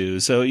beginning too.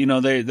 So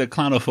the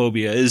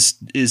clownophobia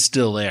is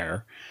still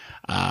there.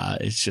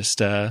 It's just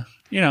and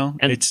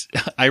it's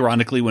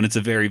ironically when it's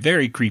a very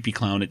very creepy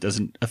clown, it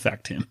doesn't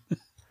affect him.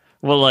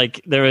 Well,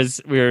 like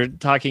we were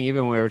talking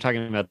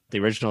about the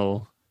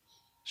original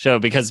show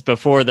because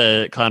before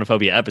the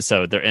clownophobia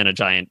episode, they're in a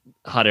giant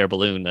hot air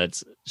balloon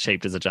that's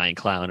shaped as a giant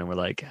clown, and we're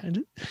like.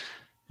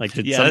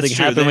 Did something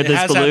happen with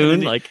this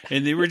balloon?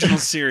 In the original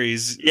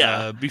series,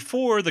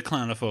 before the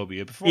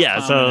clownophobia,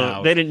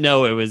 so they didn't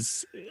know it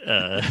was.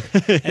 And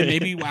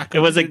maybe Wacko it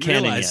wasn't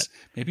canon yet.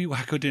 Maybe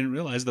Wacko didn't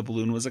realize the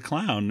balloon was a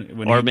clown,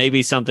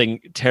 maybe something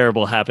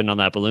terrible happened on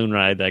that balloon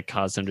ride that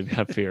caused him to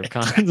have fear of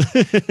clowns.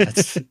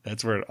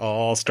 That's where it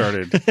all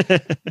started.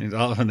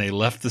 When they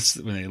left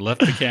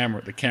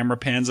the camera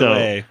pans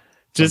away.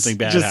 Something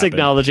bad happened.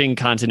 Acknowledging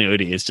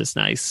continuity is just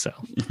nice. So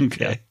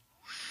okay. Yeah.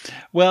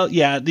 Well,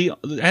 I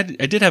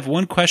did have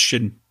one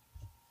question,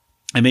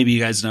 and maybe you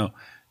guys know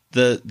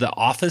the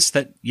office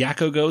that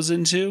Yakko goes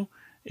into.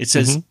 It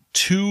says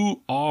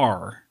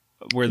 2R.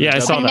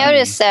 I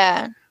noticed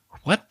that.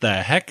 What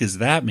the heck does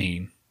that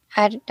mean?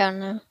 I don't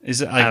know.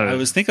 Is it? I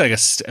was thinking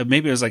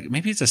maybe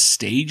it's a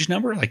stage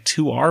number like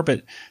 2R,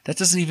 but that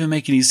doesn't even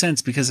make any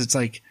sense because it's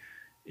like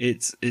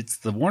it's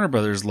the Warner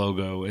Brothers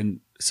logo, and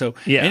so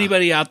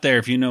anybody out there,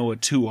 if you know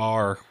what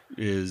 2R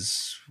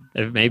is.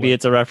 Maybe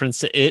it's a reference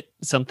to It,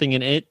 something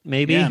in It,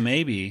 maybe. Yeah,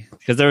 maybe.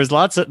 Because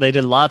they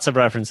did lots of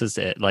references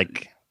to it,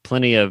 like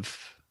plenty of.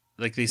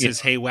 Like they says,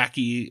 "Hey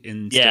Wacky,"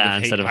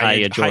 instead of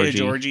 "Hiya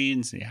Georgie,"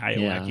 and say "Hiya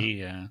Wacky."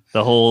 Yeah.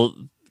 The whole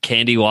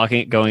Candy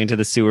going into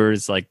the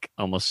sewers, like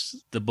almost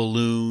the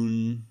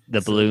balloons.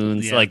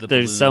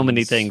 There's so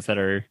many things that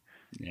are.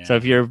 Yeah. So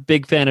if you're a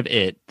big fan of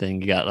It,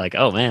 then you got like,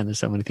 oh man, there's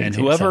so many things.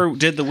 And whoever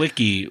did the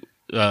wiki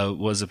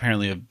was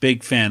apparently a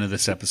big fan of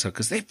this episode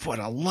because they put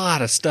a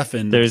lot of stuff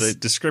in the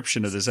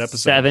description of this episode.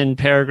 7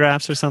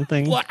 paragraphs or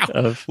something.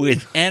 Wow.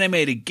 With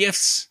animated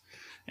GIFs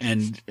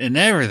and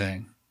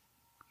everything.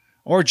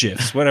 Or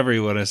GIFs, whatever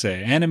you want to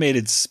say.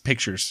 Animated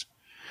pictures.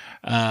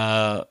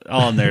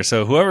 All in there.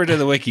 So whoever did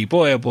the wiki,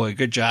 boy, oh boy,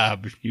 good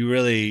job.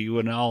 You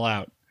went all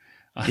out.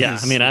 Yeah,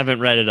 I mean, I haven't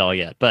read it all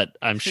yet, but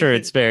I'm sure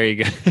it's very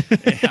good.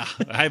 Yeah,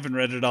 I haven't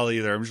read it all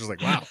either. I'm just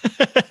like, wow.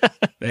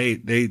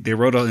 They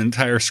wrote an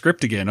entire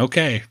script again.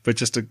 Okay, but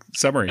just a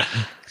summary.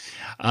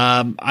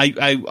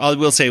 I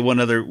will say one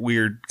other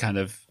weird kind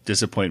of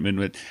disappointment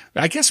with,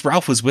 I guess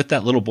Ralph was with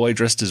that little boy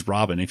dressed as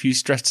Robin. If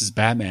he's dressed as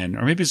Batman,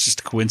 or maybe it's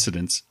just a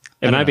coincidence.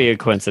 It might be a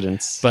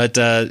coincidence. But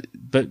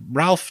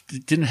Ralph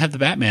didn't have the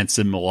Batman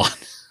symbol on.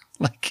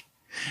 Like,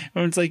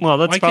 it's like, well,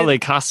 that's probably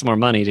costs more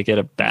money to get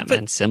a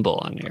Batman symbol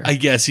on your. I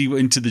guess he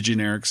went to the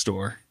generic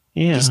store.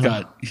 Yeah,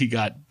 he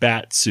got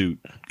bat suit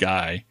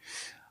guy.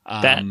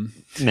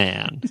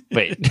 Batman.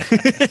 Wait,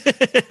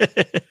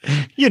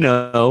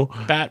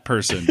 bat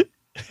person.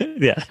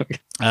 Yeah,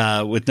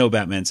 with no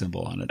Batman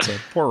symbol on it. So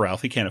poor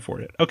Ralph, he can't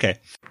afford it. Okay.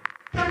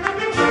 Some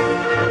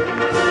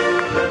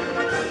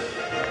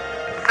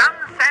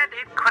said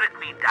it couldn't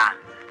be done.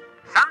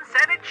 Some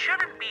said it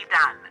shouldn't be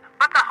done.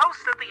 But the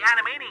host of the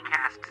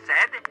Animaniacs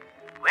said,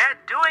 we're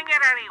doing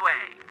it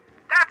anyway.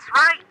 That's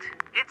right.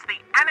 It's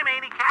the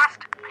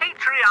Animaniacs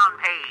Patreon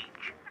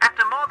page.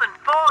 After more than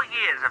 4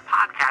 years of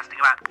podcasting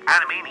about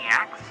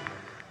Animaniacs,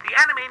 the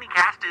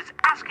Animaniacs is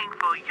asking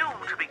for you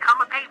to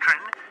become a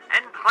patron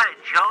and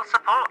pledge your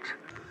support.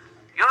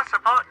 Your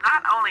support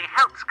not only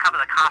helps cover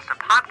the cost of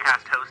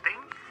podcast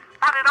hosting,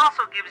 but it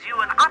also gives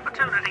you an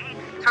opportunity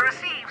to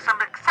receive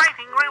some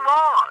exciting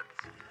rewards.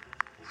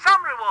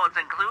 Some rewards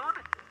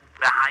include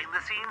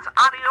behind-the-scenes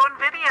audio and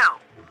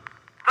video,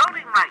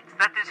 voting rights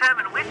that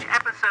determine which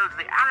episodes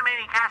the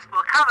Animaniacs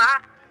will cover,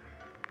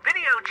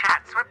 video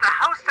chats with the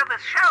host of the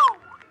show,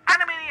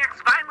 Animaniacs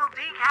vinyl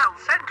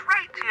decals sent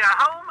right to your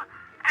home,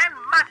 and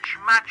much,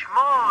 much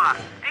more,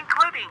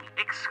 including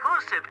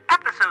exclusive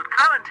episode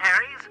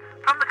commentaries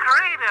from the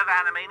creator of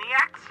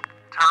Animaniacs,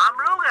 Tom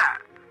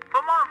Ruger.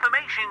 For more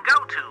information,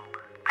 go to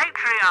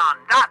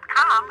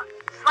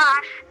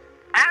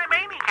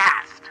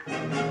patreon.com/Animaniacast.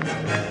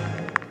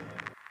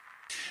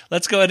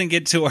 Let's go ahead and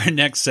get to our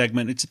next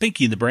segment. It's a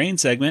Pinky in the Brain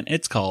segment.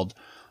 It's called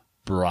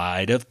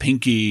Bride of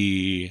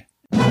Pinky.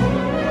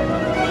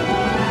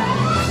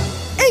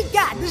 Hey,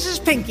 Dad, this is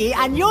Pinky,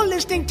 and you're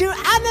listening to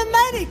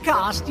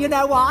Animaniacs. You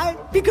know why?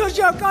 Because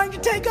you're going to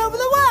take over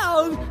the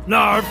world.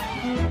 Narf.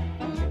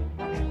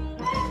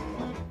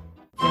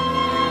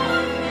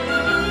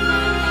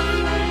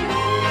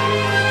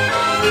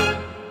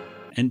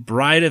 And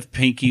Bride of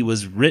Pinky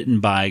was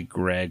written by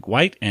Greg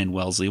White and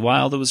Wellesley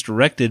Wild. It was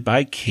directed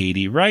by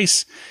Katie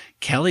Rice.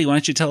 Kelly, why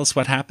don't you tell us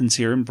what happens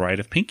here in Bride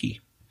of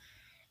Pinky?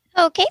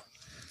 Okay.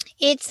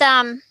 It's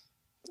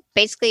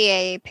basically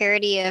a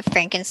parody of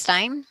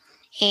Frankenstein.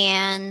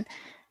 And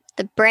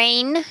the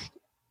brain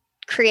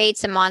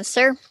creates a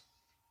monster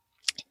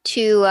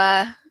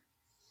to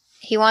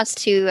he wants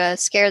to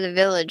scare the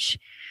village.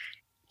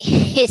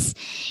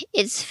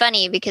 It's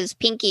funny because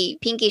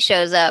Pinky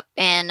shows up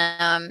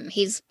and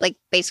he's like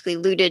basically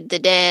looted the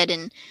dead,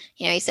 and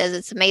he says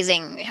it's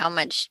amazing how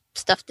much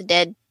stuff the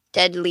dead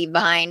leave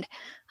behind.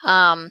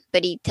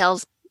 But he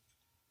tells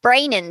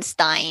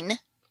Brainenstein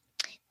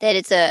that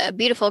it's a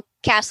beautiful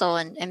castle,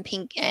 and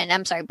Brain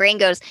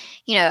goes,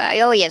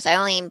 oh yes, I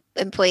only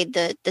employed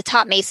the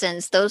top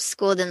masons, those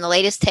schooled in the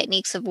latest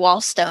techniques of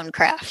wallstone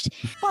craft.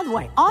 By the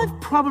way,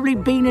 I've probably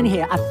been in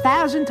here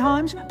 1,000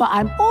 times, but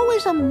I'm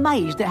always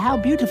amazed at how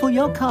beautiful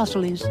your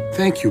castle is.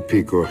 Thank you,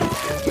 Pico.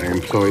 I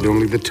employed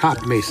only the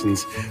top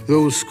masons,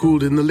 those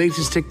schooled in the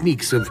latest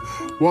techniques of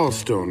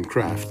wallstone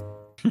craft.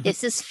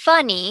 This is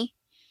funny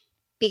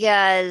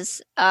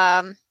because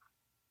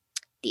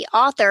the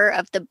author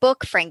of the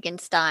book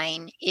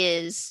Frankenstein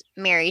is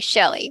Mary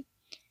Shelley,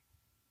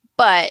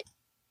 but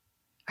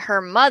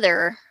her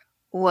mother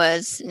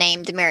was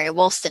named Mary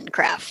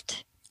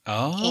Wollstonecraft.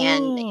 Oh.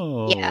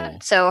 And yeah,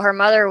 so her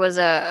mother was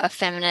a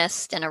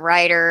feminist and a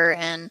writer,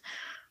 and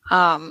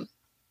I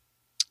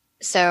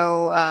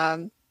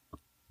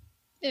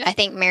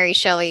think Mary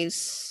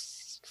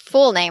Shelley's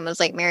full name was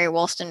like Mary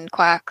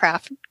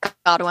Wollstonecraft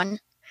Godwin,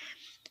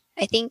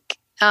 I think.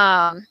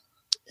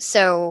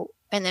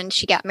 And then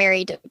she got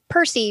married to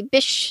Percy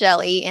Bysshe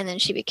Shelley, and then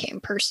she became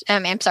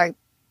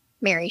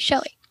Mary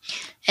Shelley.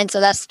 And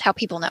so that's how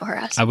people know her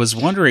as. I was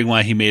wondering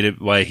why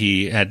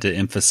he had to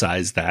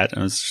emphasize that.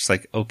 I was just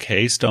like,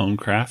 okay,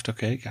 Stonecraft,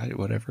 okay, got it,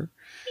 whatever.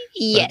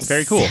 Yes. But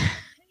very cool.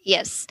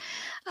 Yes.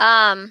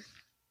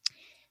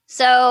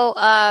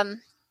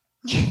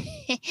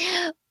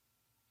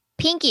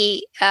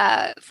 Pinky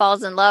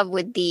falls in love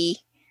with the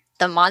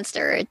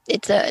monster.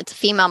 It's a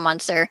female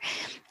monster,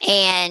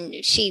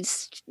 and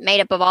she's made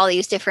up of all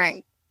these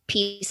different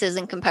pieces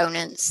and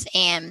components,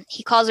 and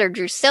he calls her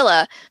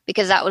Drusilla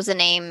because that was the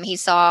name he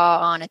saw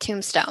on a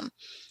tombstone.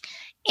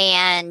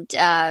 And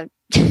so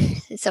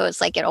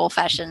it's like an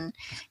old-fashioned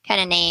kind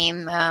of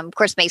name. Of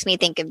course, makes me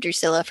think of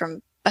Drusilla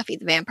from Buffy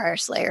the Vampire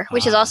Slayer,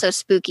 which is also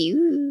spooky.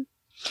 Ooh.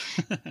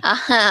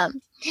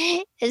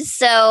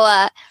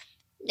 So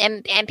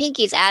and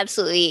Pinky's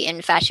absolutely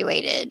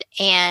infatuated,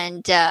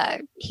 and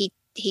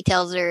he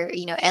tells her,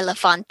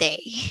 elefante,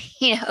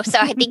 so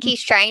I think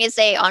he's trying to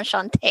say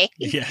enchanté.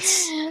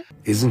 Yes.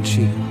 Isn't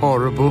she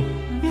horrible?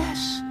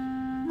 Yes,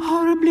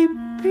 horribly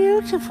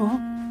beautiful.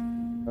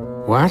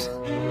 What?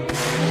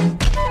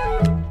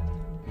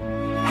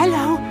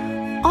 Hello,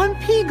 I'm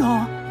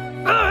Pigor.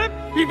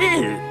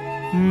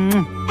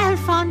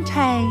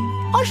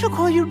 Elefante. I shall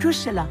call you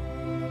Drusilla,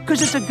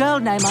 because it's a girl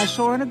name I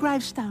saw on a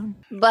gravestone.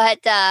 But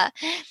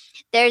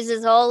there's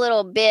this whole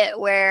little bit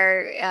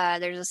where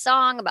there's a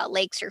song about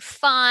lakes are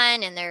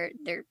fun, and they're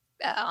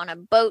on a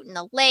boat in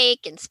the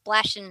lake and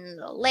splashing in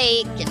the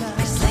lake. And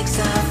Cause lakes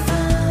are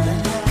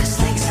fun, cause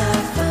lakes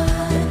are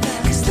fun,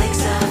 cause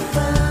lakes are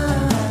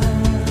fun.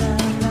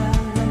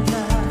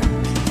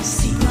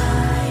 See,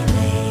 my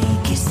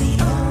lake is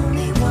the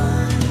only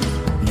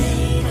one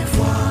made of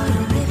water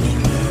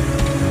living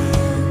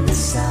in the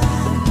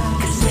sun.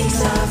 Cause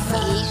lakes are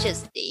fun. he's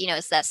just,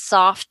 it's that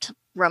soft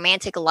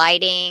romantic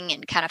lighting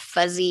and kind of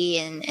fuzzy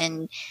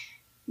and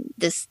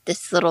this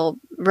little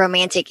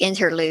romantic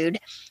interlude.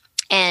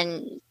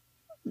 And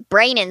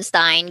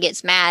Brainenstein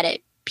gets mad at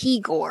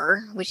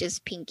Pigor, which is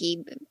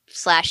Pinky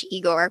 /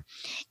 Igor,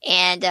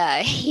 and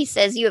he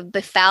says, "You have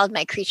befouled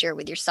my creature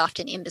with your soft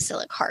and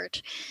imbecilic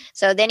heart."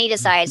 So then he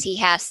decides he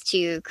has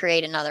to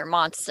create another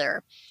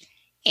monster.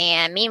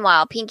 And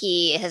meanwhile,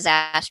 Pinky has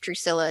asked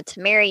Drusilla to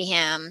marry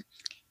him,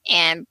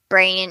 and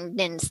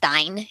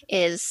Brainenstein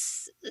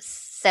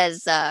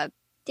says, "Yeah,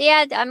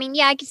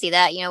 I can see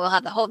that. We'll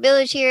have the whole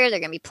village here. They're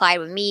going to be plied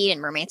with meat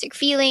and romantic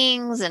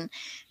feelings, and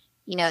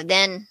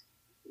then,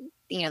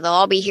 they'll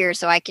all be here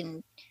so I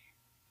can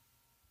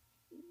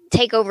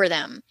take over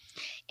them."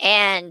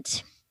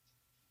 And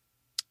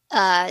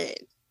the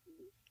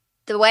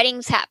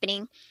wedding's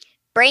happening.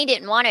 Brain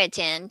didn't want to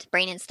attend,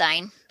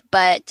 Brainenstein,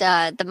 but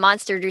the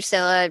monster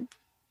Drusilla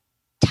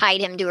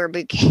tied him to her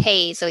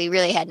bouquet, so he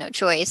really had no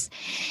choice.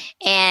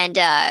 And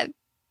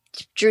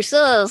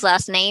Drusilla's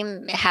last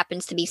name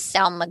happens to be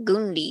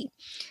Salmagundi.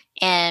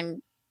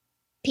 And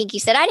Pinky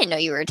said, "I didn't know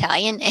you were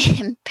Italian."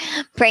 And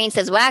Brain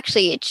says, "Well,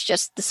 actually, it's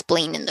just the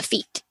spleen in the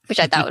feet," which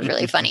I thought was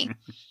really funny.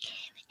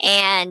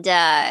 And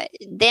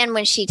then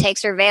when she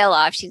takes her veil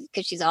off,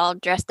 because she's all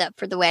dressed up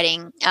for the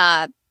wedding,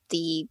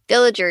 the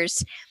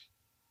villagers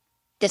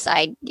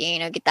decide,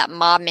 get that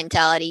mob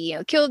mentality,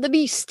 kill the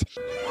beast.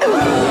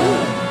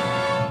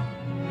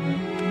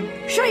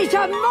 She's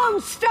a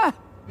monster!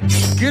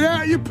 Get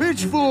out your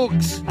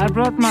pitchforks! I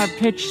brought my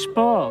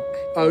pitchfork.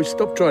 Oh,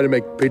 stop trying to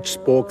make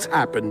pitchforks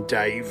happen,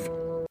 Dave.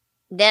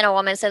 Then a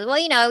woman says,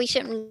 "Well, we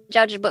shouldn't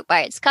judge a book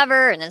by its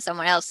cover." And then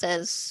someone else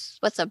says,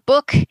 "What's a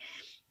book?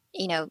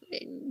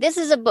 This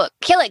is a book.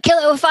 Kill it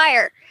with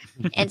fire."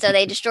 And so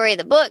they destroy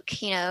the book.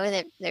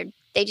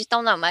 They just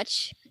don't know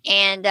much.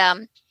 And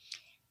then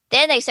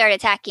they start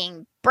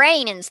attacking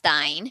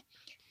Brainenstein,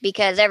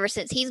 because ever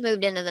since he's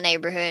moved into the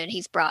neighborhood,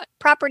 he's brought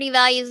property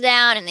values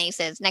down. And then he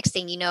says, "Next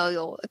thing you know,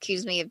 you'll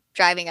accuse me of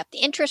driving up the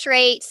interest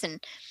rates."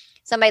 And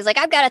somebody's like,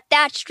 "I've got a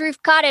thatched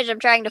roof cottage I'm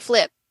trying to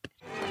flip."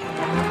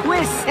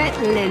 We're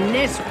settling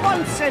this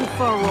once and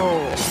for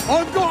all.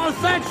 I've got a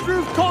thatched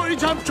roof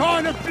cottage I'm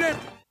trying to flip.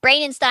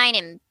 Brainenstein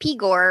and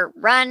Pigor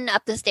run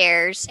up the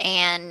stairs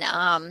and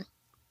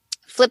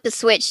flip the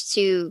switch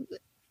to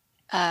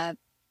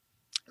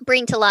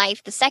bring to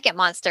life the second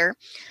monster.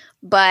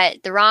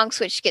 But the wrong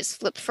switch gets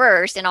flipped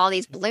first, and all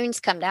these balloons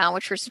come down,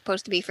 which were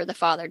supposed to be for the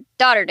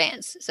father-daughter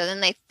dance. So then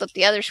they flip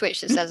the other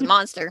switch that says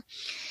monster.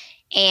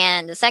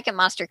 And the second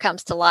monster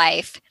comes to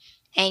life,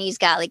 and he's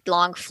got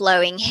long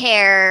flowing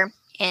hair.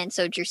 And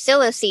so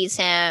Drusilla sees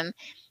him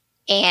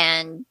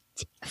and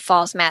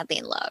falls madly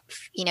in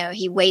love.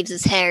 He waves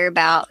his hair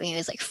about,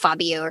 he's like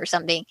Fabio or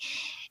something.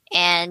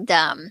 And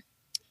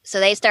so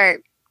they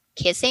start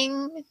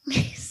kissing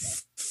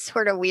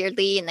sort of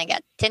weirdly, and they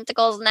got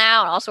tentacles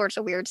now and all sorts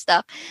of weird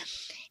stuff.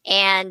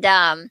 And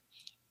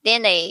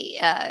then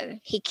the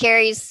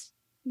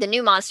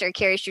new monster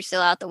carries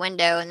Drusilla out the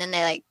window, and then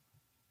they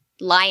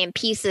lie in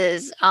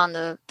pieces on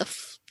the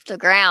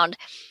ground,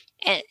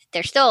 and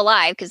they're still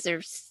alive because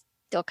they're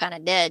still kind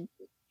of dead.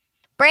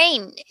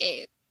 Brain,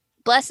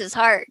 bless his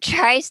heart,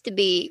 tries to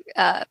be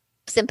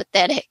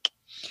sympathetic,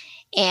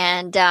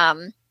 and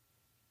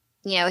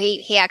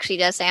he actually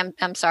does say,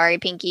 I'm sorry,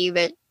 Pinky,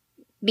 but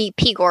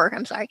Pigor,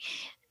 I'm sorry,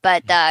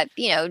 but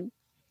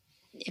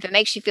if it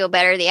makes you feel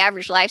better, the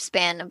average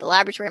lifespan of the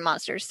laboratory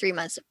monster is 3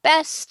 months at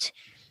best.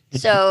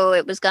 So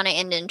it was going to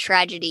end in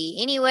tragedy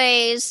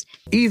anyways.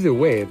 Either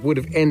way, it would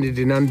have ended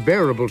in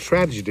unbearable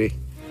tragedy.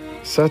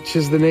 Such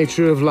is the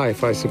nature of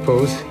life, I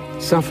suppose.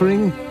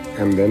 Suffering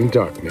and then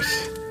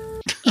darkness.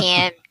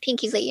 And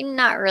Pinky's like, "You're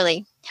not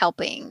really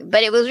helping."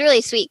 But it was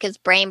really sweet because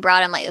Brain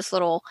brought him this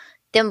little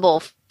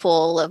thimble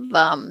full of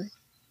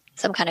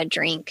some kind of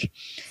drink.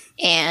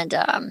 And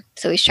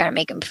so he's trying to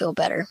make him feel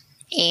better.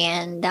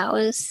 And that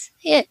was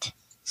it.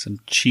 Some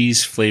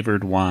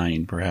cheese-flavored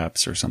wine,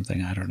 perhaps, or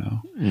something. I don't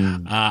know.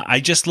 I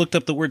just looked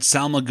up the word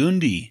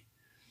Salmagundi.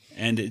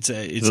 and it's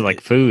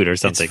like food or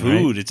something. It's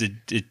food. Right?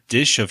 It's a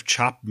dish of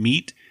chopped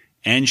meat,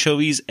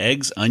 anchovies,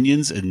 eggs,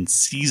 onions, and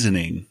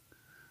seasoning.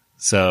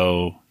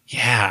 So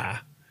yeah,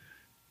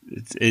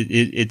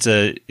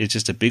 it's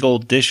just a big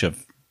old dish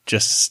of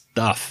just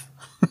stuff,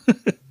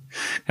 kind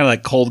of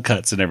like cold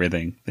cuts and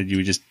everything that you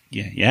would just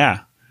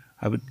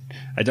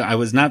I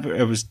was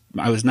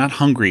not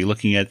hungry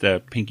looking at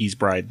the Pinky's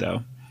Bride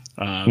though.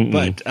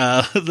 But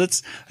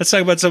let's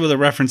talk about some of the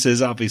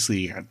references.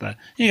 Obviously,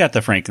 you got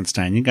the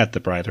Frankenstein, you got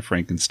the Bride of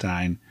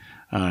Frankenstein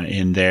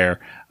in there.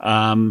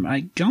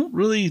 I don't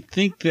really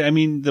think that. I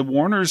mean, the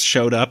Warners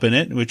showed up in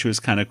it, which was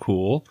kind of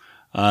cool.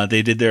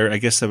 They did I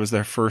guess that was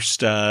their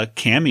first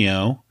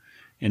cameo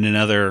in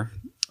another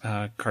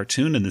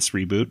cartoon in this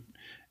reboot.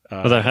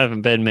 Well, there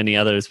haven't been many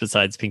others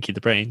besides Pinky the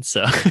Brain,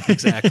 so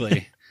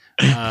exactly.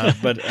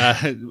 But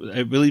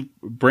I believe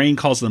Brain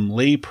calls them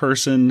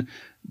layperson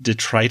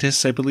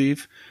detritus, I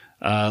believe.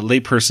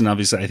 Layperson,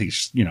 obviously, I think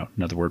is,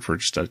 another word for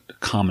just a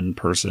common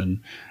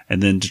person.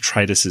 And then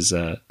detritus is,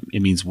 it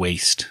means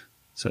waste.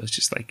 So it's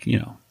just like,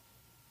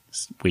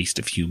 waste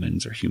of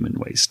humans or human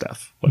waste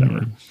stuff,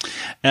 whatever.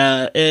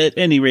 At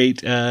any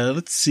rate,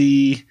 let's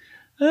see.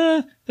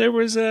 There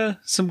was,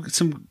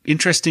 some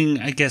interesting,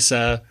 I guess,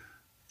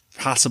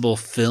 possible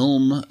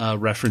film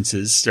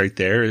references right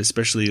there,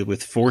 especially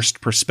with forced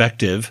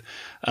perspective.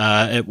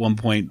 At one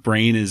point,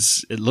 Brain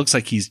it looks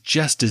like he's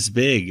just as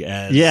big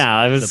as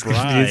I was the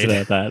bride. confused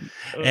about that.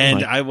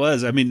 And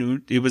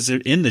it was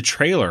in the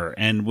trailer.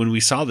 And when we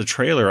saw the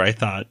trailer, I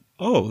thought,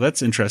 oh,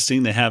 that's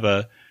interesting. They have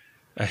a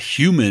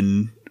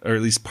human, or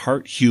at least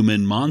part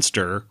human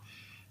monster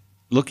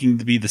looking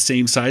to be the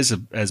same size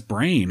as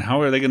Brain.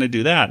 How are they going to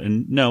do that?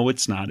 And no,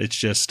 it's not. It's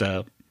just,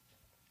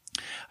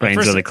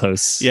 Brain's really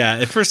close. Yeah.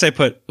 At first I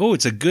put,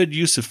 it's a good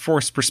use of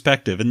forced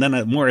perspective. And then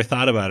the more I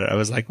thought about it, I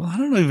was like, well, I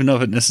don't even know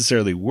if it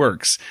necessarily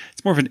works.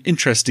 It's more of an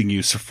interesting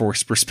use of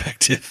forced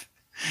perspective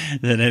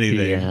than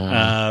anything.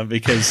 Yeah.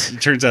 Because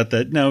it turns out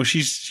that no,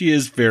 she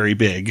is very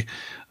big,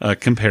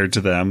 compared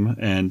to them.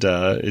 And,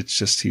 it's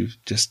just,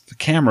 the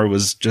camera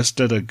was just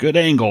at a good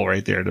angle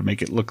right there to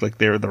make it look like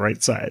they were the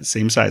right size,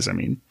 same size. I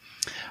mean,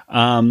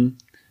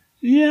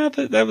 yeah,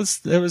 there was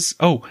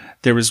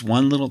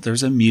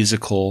a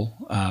musical,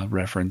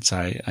 reference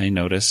I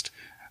noticed.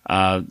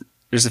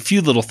 There's a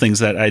few little things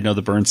that I know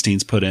the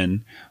Bernsteins put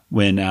in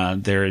when,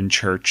 they're in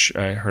church.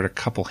 I heard a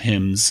couple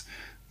hymns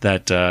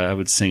that, I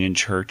would sing in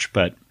church,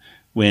 but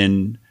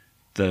when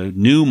the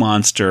new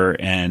monster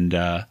and,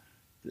 the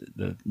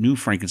new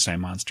Frankenstein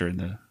monster and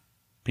the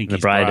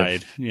Pinky's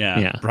Bride,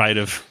 Bride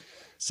of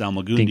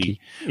Salmagundi,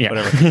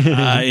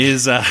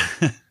 whatever,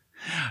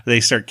 they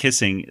start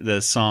kissing.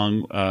 The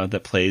song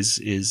that plays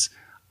is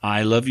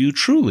I Love You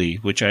Truly,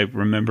 which I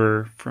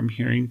remember from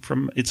hearing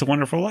from It's a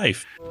Wonderful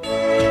Life.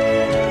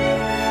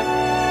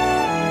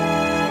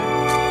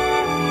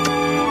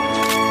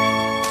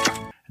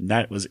 And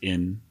that was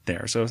in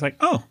there. So I was like,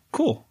 oh,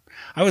 cool.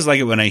 I always like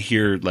it when I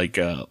hear like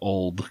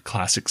old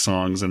classic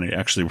songs and I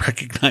actually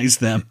recognize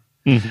them.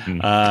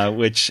 Mm-hmm.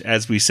 Which,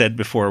 as we said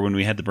before when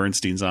we had the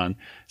Bernsteins on,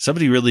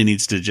 somebody really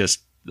needs to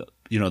just,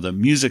 the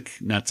music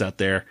nuts out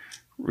there,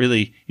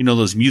 really,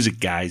 those music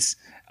guys,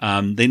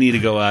 they need to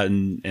go out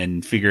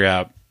and figure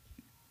out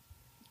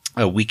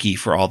a wiki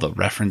for all the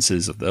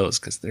references of those,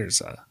 because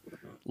there's a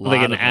lot. They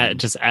can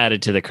add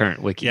it to the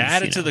current wiki. Yeah,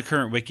 add it to to the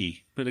current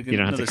wiki. But you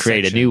don't have to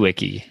create a new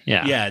wiki.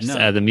 Yeah, just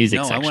add the music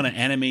section. I want an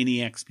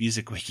Animaniacs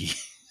music wiki.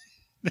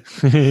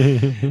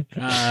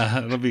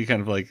 It'll be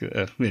kind of like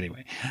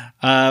anyway.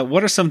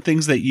 What are some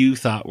things that you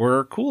thought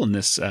were cool in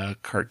this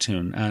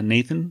cartoon?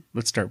 Nathan,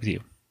 let's start with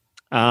you.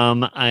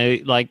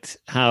 I liked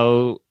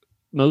how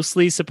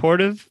mostly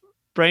supportive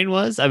Brain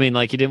was. I mean,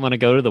 like, he didn't want to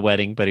go to the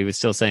wedding, but he was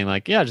still saying,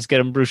 like, yeah, just get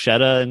him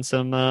bruschetta and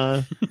some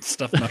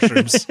stuffed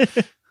mushrooms.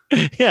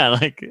 Yeah,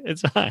 like,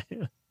 it's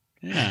fine.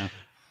 Yeah.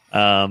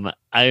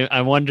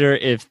 I wonder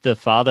if the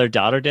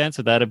father-daughter dance,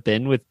 would that have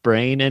been with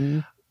Brain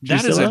and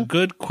Drusilla? That is a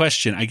good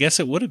question. I guess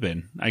it would have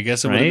been. Would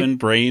have been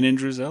Brain and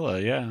Drusilla,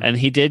 yeah. And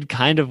he did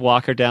kind of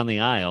walk her down the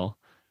aisle.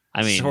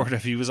 I mean, sort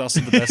of. He was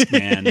also the best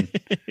man.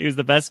 He was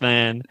the best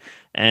man,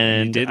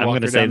 and he did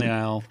walk her down the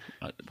aisle.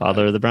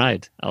 Father of the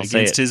bride.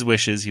 Against his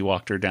wishes, he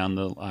walked her down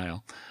the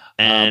aisle.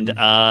 And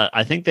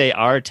I think they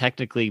are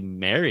technically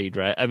married,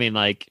 right? I mean,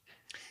 like,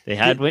 they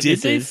had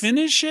witnesses. Did they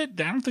finish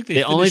it? I don't think they.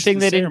 The only thing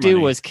they didn't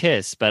do was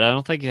kiss, but I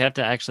don't think you have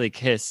to actually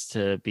kiss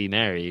to be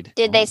married.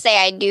 Did they say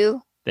I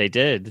do? They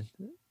did.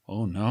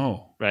 Oh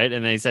no! Right,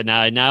 and they said,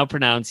 "Now I now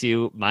pronounce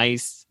you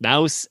mouse,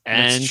 and."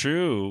 That's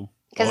true.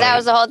 Because that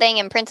was the whole thing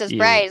in Princess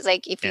Bride. Is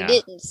like, if you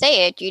didn't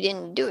say it, you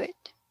didn't do it.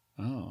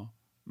 Oh,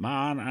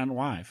 man and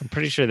wife. I'm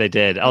pretty sure they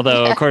did.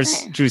 Although, of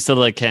course,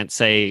 Drusilla can't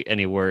say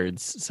any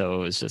words, so it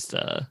was just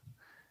a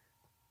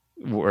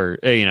word.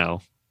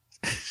 Well,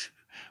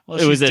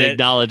 it was an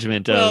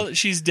acknowledgement of. Well,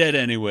 she's dead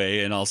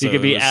anyway, and also you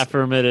could be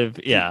affirmative.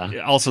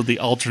 Yeah. Also, the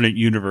alternate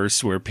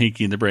universe where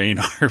Pinky and the Brain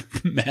are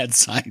mad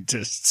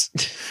scientists.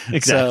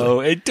 Exactly. So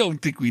I don't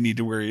think we need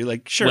to worry.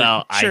 Like, sure,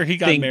 he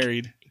got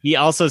married. He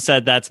also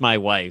said, "That's my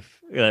wife."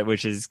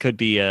 which could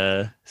be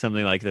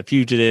something like The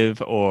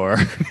Fugitive or.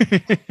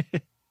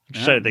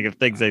 I'm trying to think of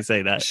things they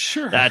say that.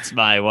 Sure. That's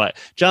my what.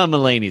 John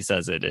Mulaney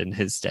says it in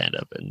his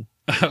stand-up. And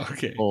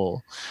okay.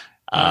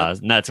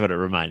 And that's what it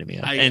reminded me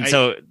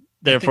of.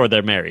 Therefore,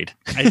 they're married.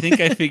 I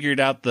think I figured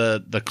out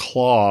the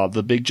claw,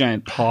 the big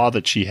giant paw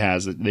that she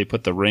has that they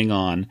put the ring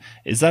on.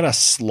 Is that a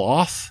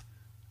sloth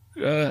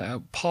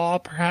paw,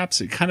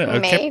 perhaps? It kind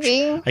of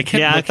maybe.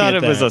 I thought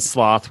it was a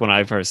sloth when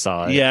I first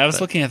saw it. Yeah, I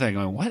was looking at that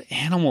going, what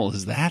animal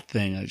is that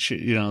thing? It's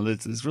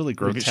really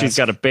grotesque. She's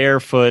got a bare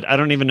foot. I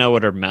don't even know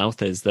what her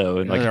mouth is, though.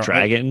 Like a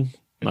dragon?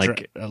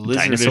 Like a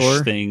lizardish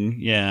dinosaur thing.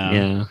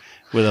 Yeah.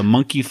 With a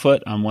monkey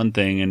foot on one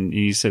thing. And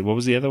you said, what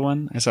was the other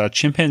one? I saw a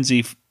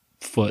chimpanzee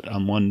foot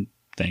on one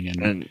thing.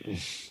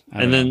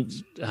 And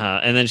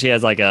then she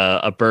has like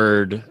a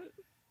bird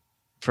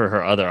for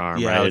her other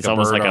arm, right? Like it's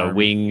almost like arm. a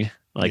wing,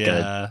 like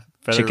a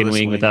chicken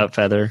wing without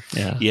feather.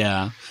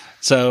 Yeah.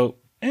 So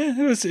it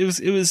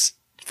was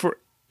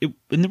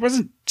and there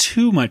wasn't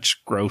too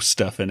much gross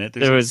stuff in it.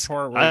 There was,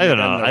 I don't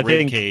know. I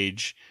think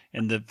cage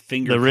and the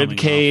finger, the rib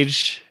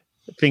cage,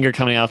 finger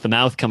coming off, the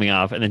mouth coming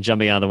off, and then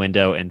jumping out of the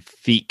window and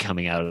feet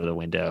coming out of the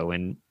window.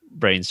 And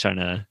Brain's trying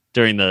to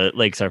during the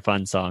Lakes Are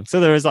Fun song. So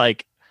there was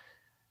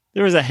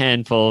a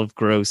handful of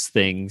gross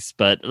things,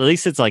 but at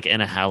least it's like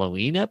in a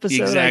Halloween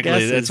episode. Exactly. I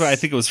guess. That's why I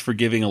think it was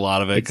forgiving a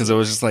lot of it, because it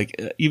was just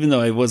like, even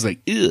though I was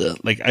like, ugh,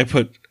 like I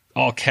put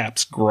all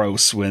caps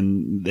gross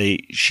when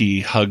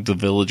she hugged the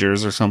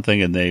villagers or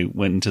something and they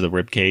went into the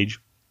rib cage.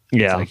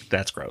 Yeah. Like,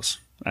 that's gross.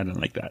 I didn't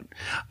like that.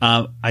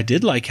 I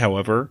did like,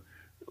 however,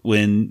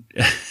 when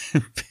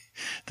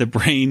the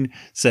Brain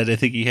said, I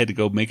think he had to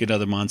go make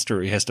another monster,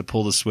 or he has to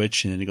pull the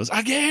switch, and then he goes,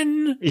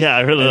 again. Yeah,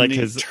 I really like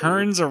his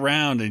turns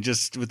around and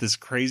just with this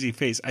crazy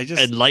face.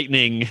 And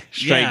lightning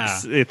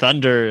strikes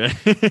thunder.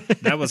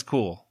 That was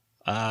cool.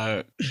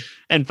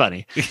 And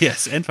funny.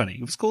 Yes, and funny.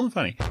 It was cool and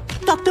funny.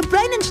 Dr.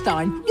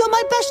 Brainenstein, you're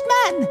my best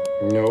man.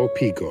 No,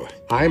 Pico.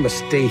 I must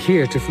stay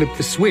here to flip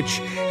the switch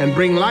and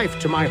bring life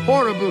to my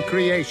horrible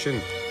creation.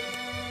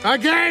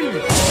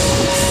 Again!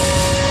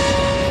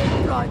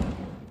 Right.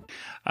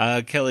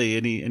 Kelly,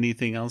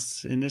 anything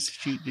else in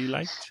this you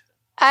liked?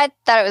 I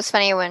thought it was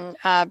funny when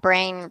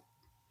Brain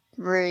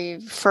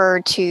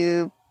referred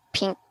to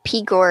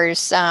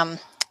Pigor's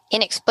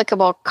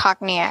inexplicable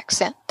Cockney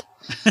accent.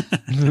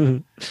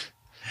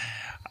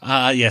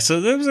 Yeah,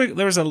 so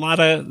there was a lot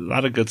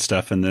of good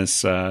stuff in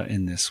this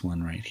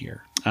one right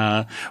here.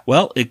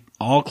 Well, it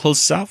all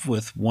closes off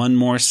with one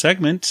more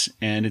segment,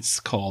 and it's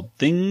called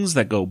Things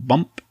That Go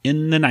Bump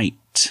in the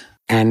Night.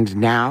 And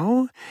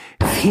now,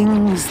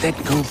 Things That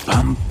Go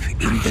Bump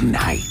in the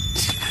Night.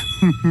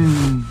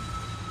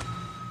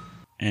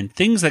 And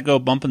Things That Go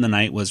Bump in the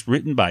Night was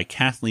written by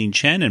Kathleen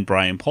Chen and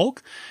Brian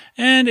Polk,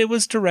 and it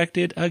was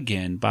directed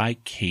again by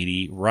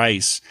Katie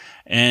Rice.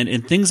 And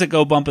in Things That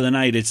Go Bump in the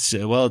Night, it's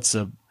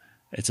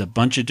a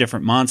bunch of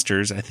different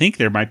monsters. I think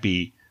there might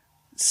be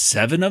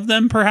 7 of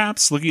them,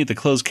 perhaps. Looking at the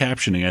closed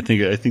captioning, I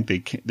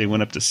think they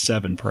went up to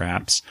 7,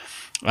 perhaps.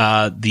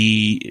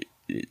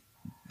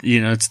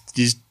 It's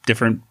these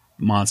different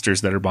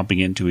monsters that are bumping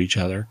into each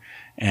other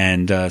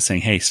and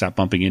saying, "Hey, stop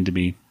bumping into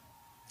me,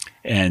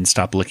 and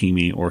stop licking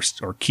me, or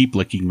keep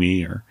licking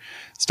me," or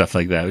stuff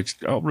like that. Which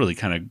is all really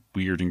kind of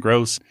weird and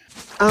gross.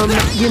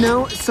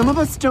 Some of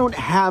us don't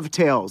have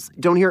tails.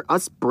 Don't hear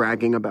us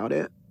bragging about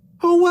it.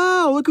 Oh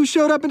wow! Look who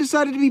showed up and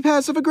decided to be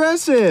passive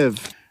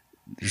aggressive.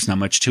 There's not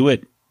much to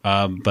it,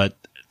 but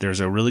there's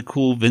a really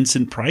cool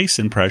Vincent Price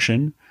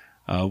impression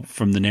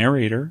from the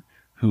narrator,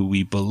 who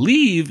we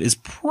believe is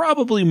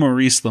probably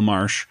Maurice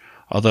LaMarche,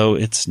 although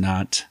it's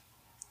not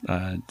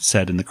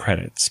said in the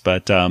credits.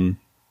 But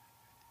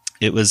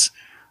it was,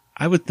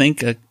 I would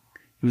think, it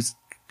was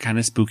kind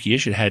of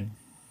spooky-ish. It had,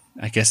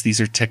 I guess these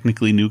are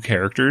technically new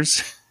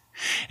characters.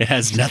 It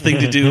has nothing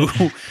to do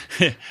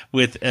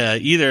with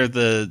either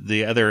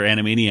the other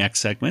Animaniacs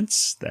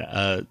segments,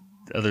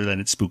 other than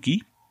it's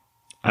spooky.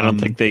 I don't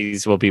think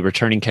these will be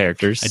returning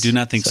characters. I do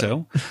not think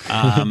so.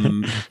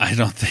 I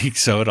don't think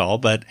so at all.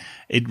 But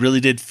it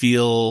really did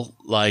feel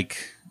like,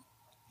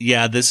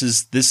 yeah, this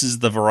is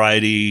the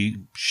variety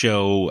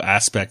show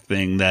aspect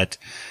thing that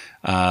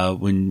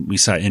when we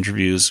saw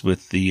interviews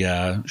with the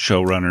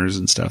showrunners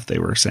and stuff, they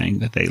were saying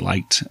that they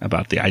liked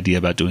about the idea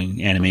about doing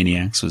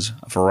Animaniacs was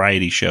a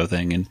variety show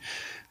thing. And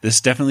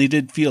this definitely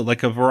did feel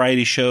like a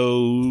variety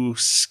show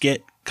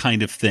skit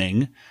kind of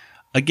thing.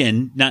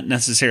 Again, not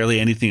necessarily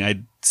anything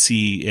I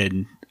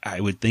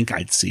would think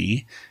I'd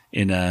see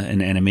in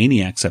an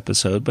Animaniacs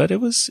episode, but it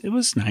was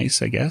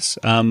nice, I guess.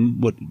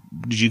 What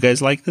did you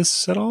guys like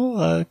this at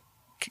all?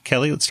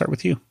 Kelly, let's start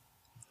with you.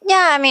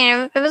 Yeah, I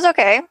mean, it was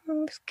okay. It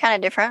was kind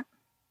of different.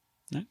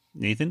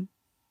 Nathan?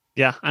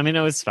 Yeah, I mean,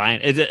 it was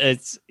fine.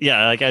 It's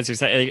like as you're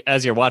saying,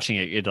 as you're watching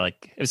it, you'd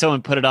like, if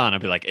someone put it on,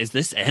 I'd be like, "Is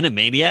this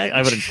Animaniac?"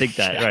 I wouldn't think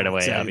that right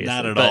away. Obviously,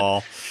 not at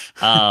all.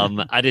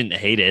 I didn't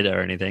hate it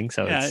or anything.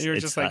 So yeah, it's, you're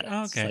it's just like,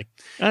 oh, okay,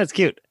 it's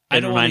cute.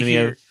 It reminded me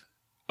of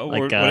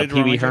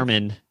Pee Wee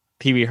Herman.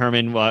 Pee Wee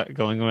Herman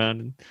going around.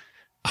 And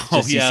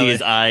you see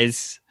his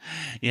eyes.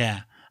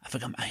 Yeah.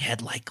 forgot my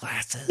headlight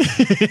glasses.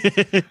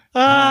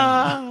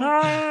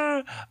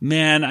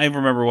 Man, I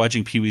remember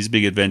watching Pee-wee's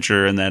Big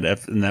Adventure in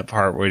that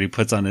part where he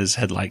puts on his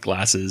headlight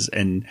glasses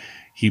and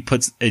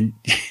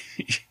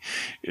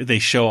they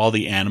show all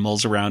the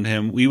animals around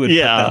him. We would put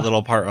that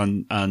little part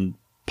on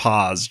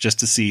pause just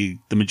to see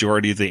the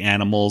majority of the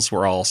animals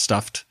were all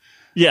stuffed.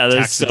 Yeah,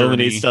 there's so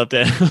many stuffed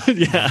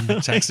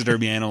animals.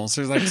 Taxidermy animals.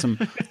 There's like some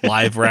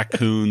live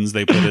raccoons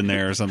they put in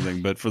there or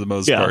something, but for the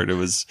most part, it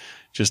was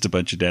just a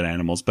bunch of dead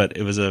animals. But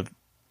it was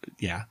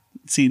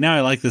See, now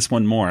I like this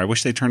one more. I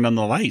wish they turned on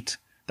the light.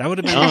 That would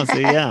have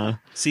been.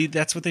 See,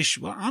 that's what they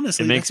should. Well,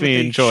 honestly, it makes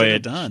me enjoy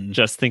it.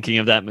 Just thinking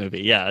of that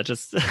movie. Yeah,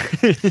 just.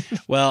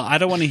 Well, I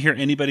don't want to hear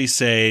anybody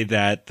say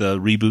that the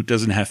reboot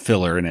doesn't have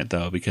filler in it,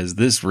 though, because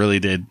this really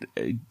did.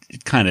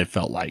 It kind of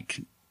felt like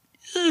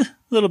a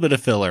little bit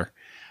of filler.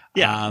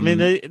 Yeah, I mean,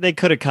 they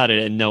could have cut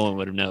it and no one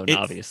would have known,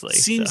 obviously.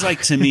 Seems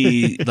like to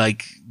me,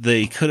 like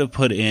they could have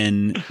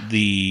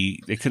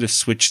they could have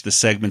switched the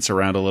segments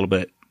around a little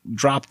bit,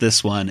 dropped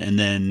this one, and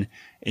then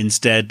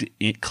instead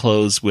it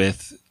closed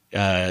with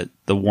the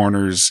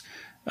Warners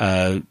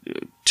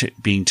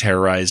being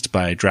terrorized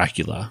by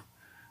Dracula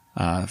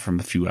from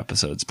a few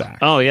episodes back.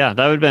 Oh, yeah,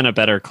 that would have been a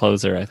better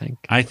closer, I think.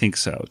 I think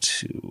so,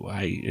 too.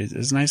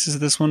 As nice as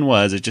this one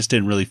was, it just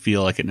didn't really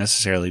feel like it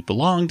necessarily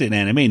belonged in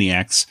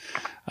Animaniacs.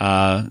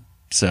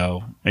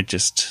 So it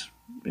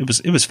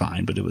was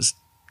fine, but it was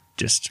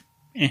just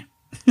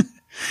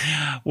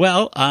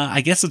Well,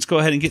 I guess let's go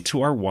ahead and get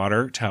to our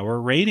water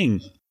tower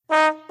rating.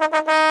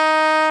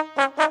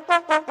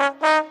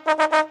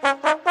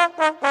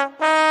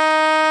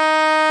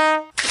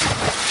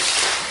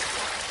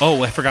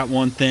 Oh, I forgot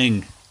one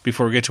thing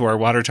before we get to our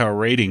water tower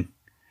rating.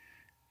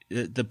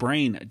 The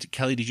brain,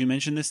 Kelly, did you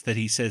mention this? That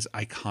he says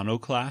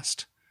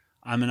iconoclast?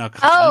 I'm an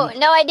Oh,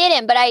 no, I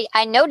didn't, but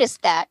I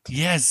noticed that.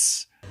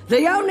 Yes.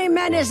 The only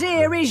menace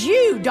here is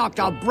you,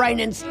 Dr.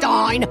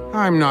 Brainenstein.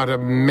 I'm not a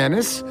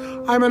menace.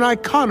 I'm an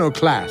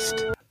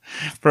iconoclast.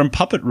 From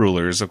Puppet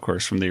Rulers, of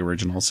course, from the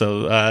original.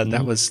 So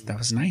that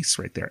was nice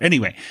right there.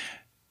 Anyway,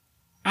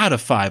 out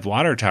of 5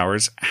 water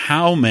towers,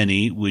 how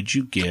many would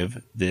you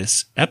give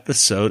this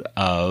episode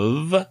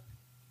of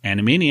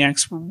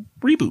Animaniacs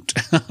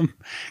Reboot?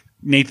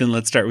 Nathan,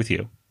 let's start with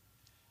you.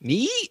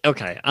 Me?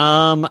 Okay.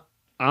 I'm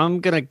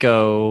gonna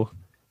go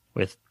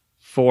with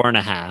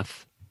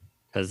 4.5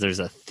 because there's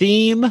a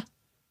theme.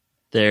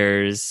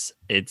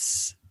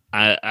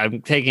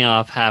 I'm taking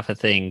off half a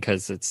thing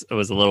because it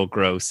was a little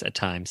gross at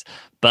times,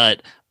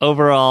 but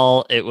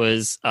overall it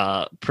was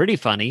pretty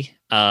funny.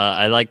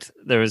 I liked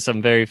there was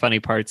some very funny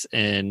parts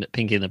in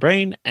Pinky and the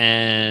Brain,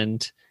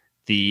 and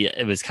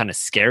it was kind of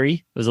scary.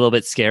 It was a little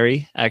bit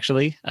scary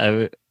actually.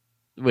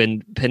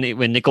 When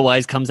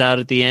Nickelwise comes out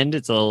at the end,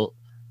 it's a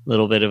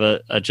little bit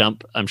of a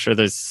jump. I'm sure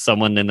there's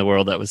someone in the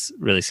world that was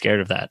really scared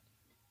of that,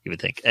 you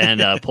would think.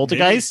 And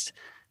Poltergeist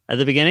at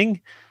the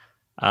beginning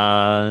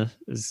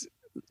is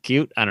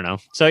cute. I don't know.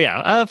 So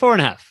yeah,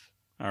 4.5.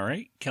 All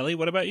right. Kelly,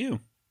 what about you?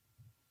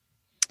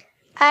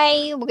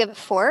 I will give it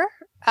 4.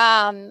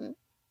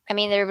 I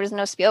mean, there was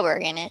no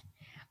Spielberg in it,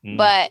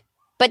 but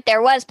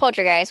there was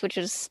Poltergeist, which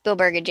was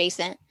Spielberg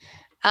adjacent.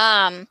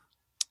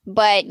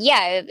 But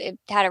yeah, it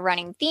had a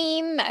running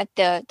theme.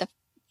 The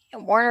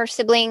Warner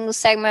siblings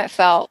segment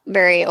felt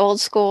very old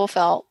school,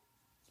 felt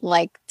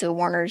like the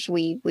Warners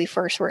we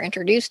first were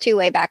introduced to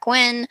way back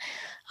when.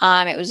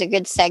 It was a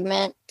good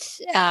segment.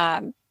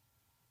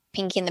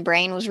 Pinky and the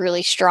Brain was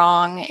really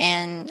strong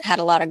and had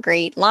a lot of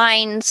great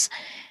lines.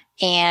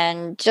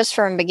 And just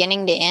from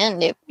beginning to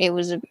end, it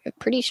was a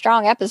pretty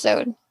strong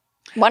episode.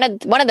 One of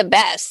the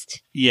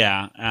best.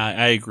 Yeah,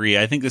 I agree.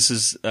 I think this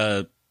is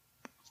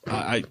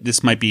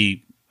this might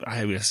be.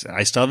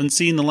 I still haven't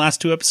seen the last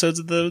 2 episodes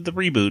of the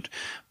reboot,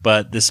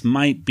 but this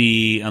might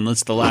be,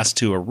 unless the last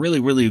 2 are really,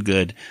 really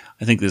good,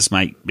 I think this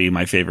might be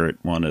my favorite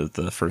one of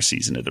the first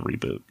season of the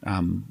reboot.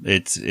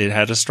 It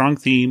had a strong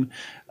theme.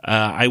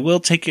 I will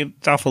take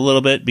it off a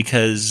little bit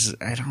because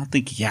I don't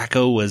think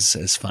Yakko was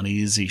as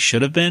funny as he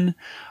should have been.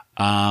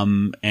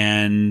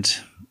 And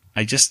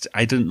I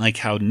didn't like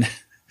how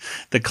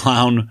the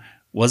clown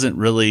wasn't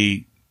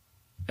really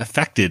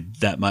affected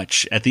that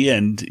much at the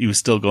end. He was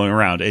still going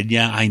around, and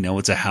yeah, I know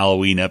it's a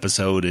Halloween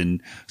episode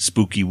and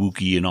spooky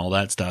wooky and all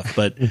that stuff,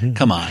 but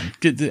come on,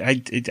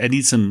 I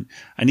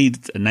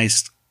need a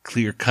nice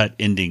clear cut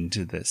ending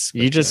to this.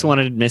 You just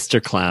wanted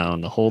Mr.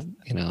 Clown, the whole,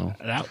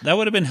 that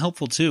would have been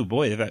helpful too.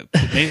 Boy, if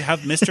they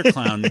have Mr.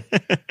 Clown,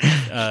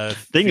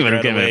 then you would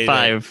have given it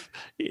 5.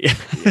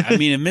 I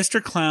mean, if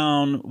Mr.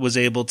 Clown was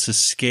able to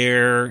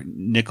scare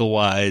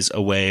Nickelwise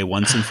away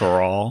once and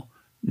for all,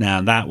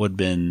 now that would have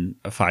been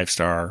a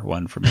 5-star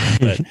one for me.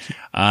 But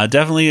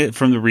definitely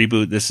from the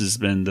reboot, this has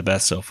been the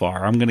best so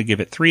far. I'm going to give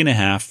it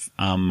 3.5.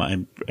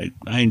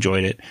 I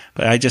enjoyed it,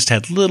 but I just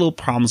had little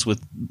problems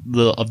with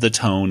the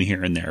tone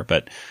here and there.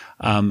 But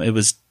it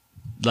was,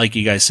 like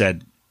you guys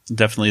said,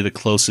 definitely the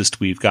closest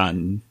we've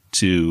gotten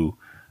to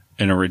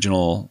an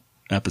original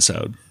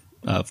episode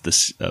of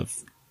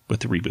with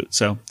the reboot.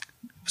 So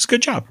it was a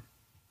good job.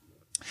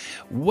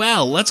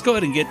 Well, let's go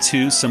ahead and get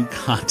to some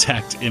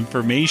contact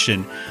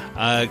information.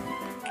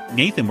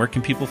 Nathan, where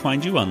can people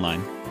find you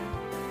online?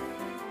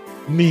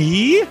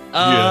 Me? Yes.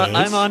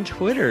 I'm on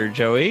Twitter,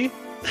 Joey.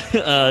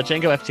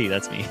 Django FT,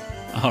 that's me.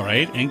 All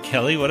right. And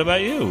Kelly, what about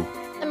you?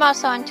 I'm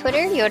also on Twitter,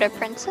 Yoda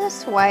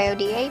Princess,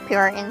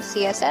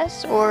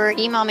 YODAPRNCSS, or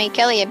email me,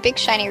 Kelly, at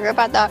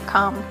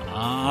BigShinyRobot.com.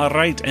 All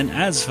right. And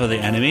as for the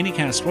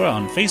Animaniacast, we're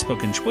on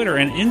Facebook and Twitter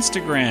and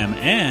Instagram.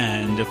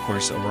 And, of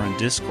course, over on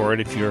Discord.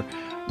 If you're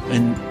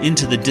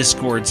into the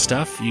Discord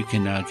stuff, you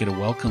can get a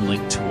welcome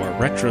link to our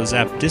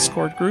RetroZap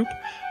Discord group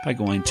by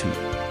going to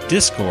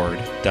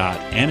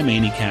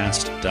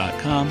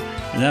discord.animaniacast.com.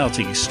 And that'll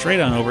take you straight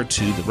on over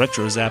to the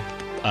RetroZap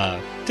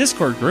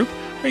Discord group,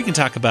 where you can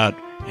talk about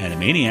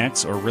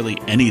Animaniacs or really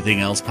anything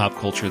else pop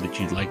culture that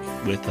you'd like,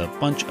 with a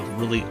bunch of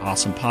really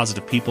awesome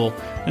positive people,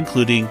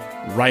 including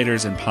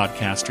writers and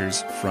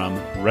podcasters from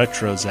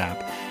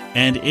RetroZap.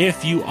 And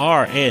if you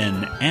are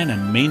an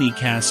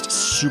Animaniacast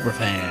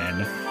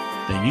superfan,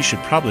 then you should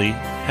probably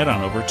head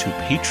on over to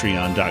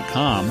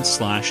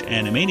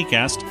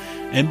patreon.com/Animaniacast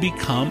and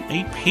become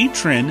a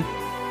patron.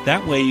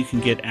 That way you can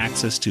get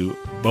access to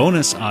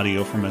bonus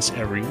audio from us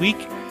every week,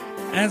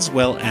 as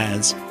well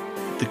as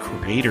the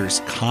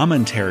Creators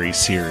Commentary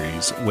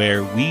Series,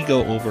 where we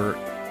go over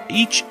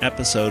each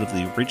episode of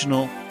the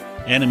original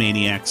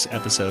Animaniacs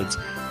episodes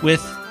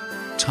with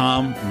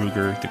Tom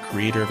Ruegger, the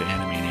creator of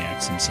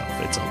Animaniacs himself.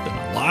 It's been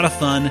a lot of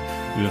fun.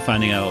 We've been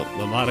finding out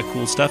a lot of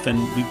cool stuff, and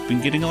we've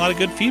been getting a lot of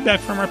good feedback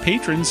from our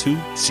patrons who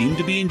seem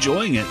to be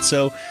enjoying it.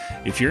 So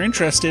if you're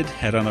interested,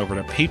 head on over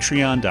to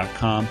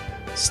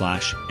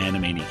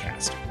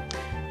patreon.com/Animaniacast.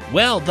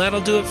 Well,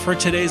 that'll do it for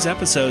today's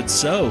episode.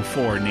 So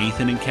for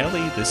Nathan and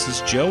Kelly, this is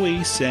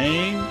Joey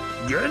saying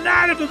good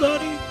night,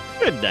 everybody.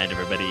 Good night,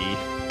 everybody.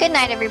 Good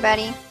night,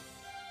 everybody.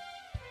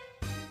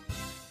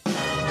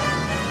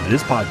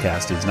 This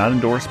podcast is not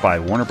endorsed by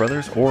Warner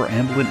Brothers or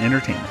Amblin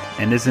Entertainment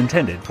and is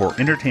intended for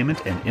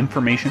entertainment and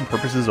information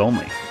purposes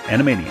only.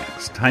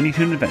 Animaniacs, Tiny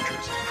Toon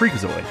Adventures,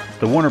 Freakazoid,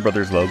 the Warner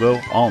Brothers logo,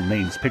 all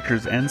names,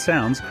 pictures, and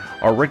sounds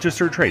are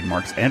registered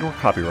trademarks and or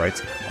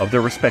copyrights of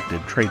their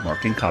respective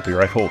trademark and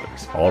copyright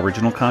holders. All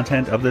original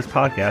content of this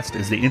podcast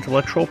is the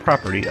intellectual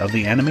property of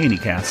the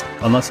Animaniacast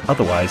unless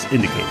otherwise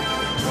indicated.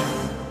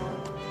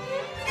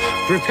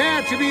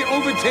 Prepare to be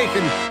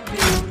overtaken.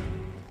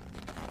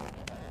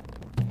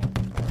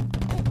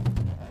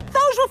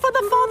 Those were for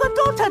the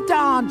father-daughter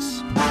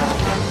dance.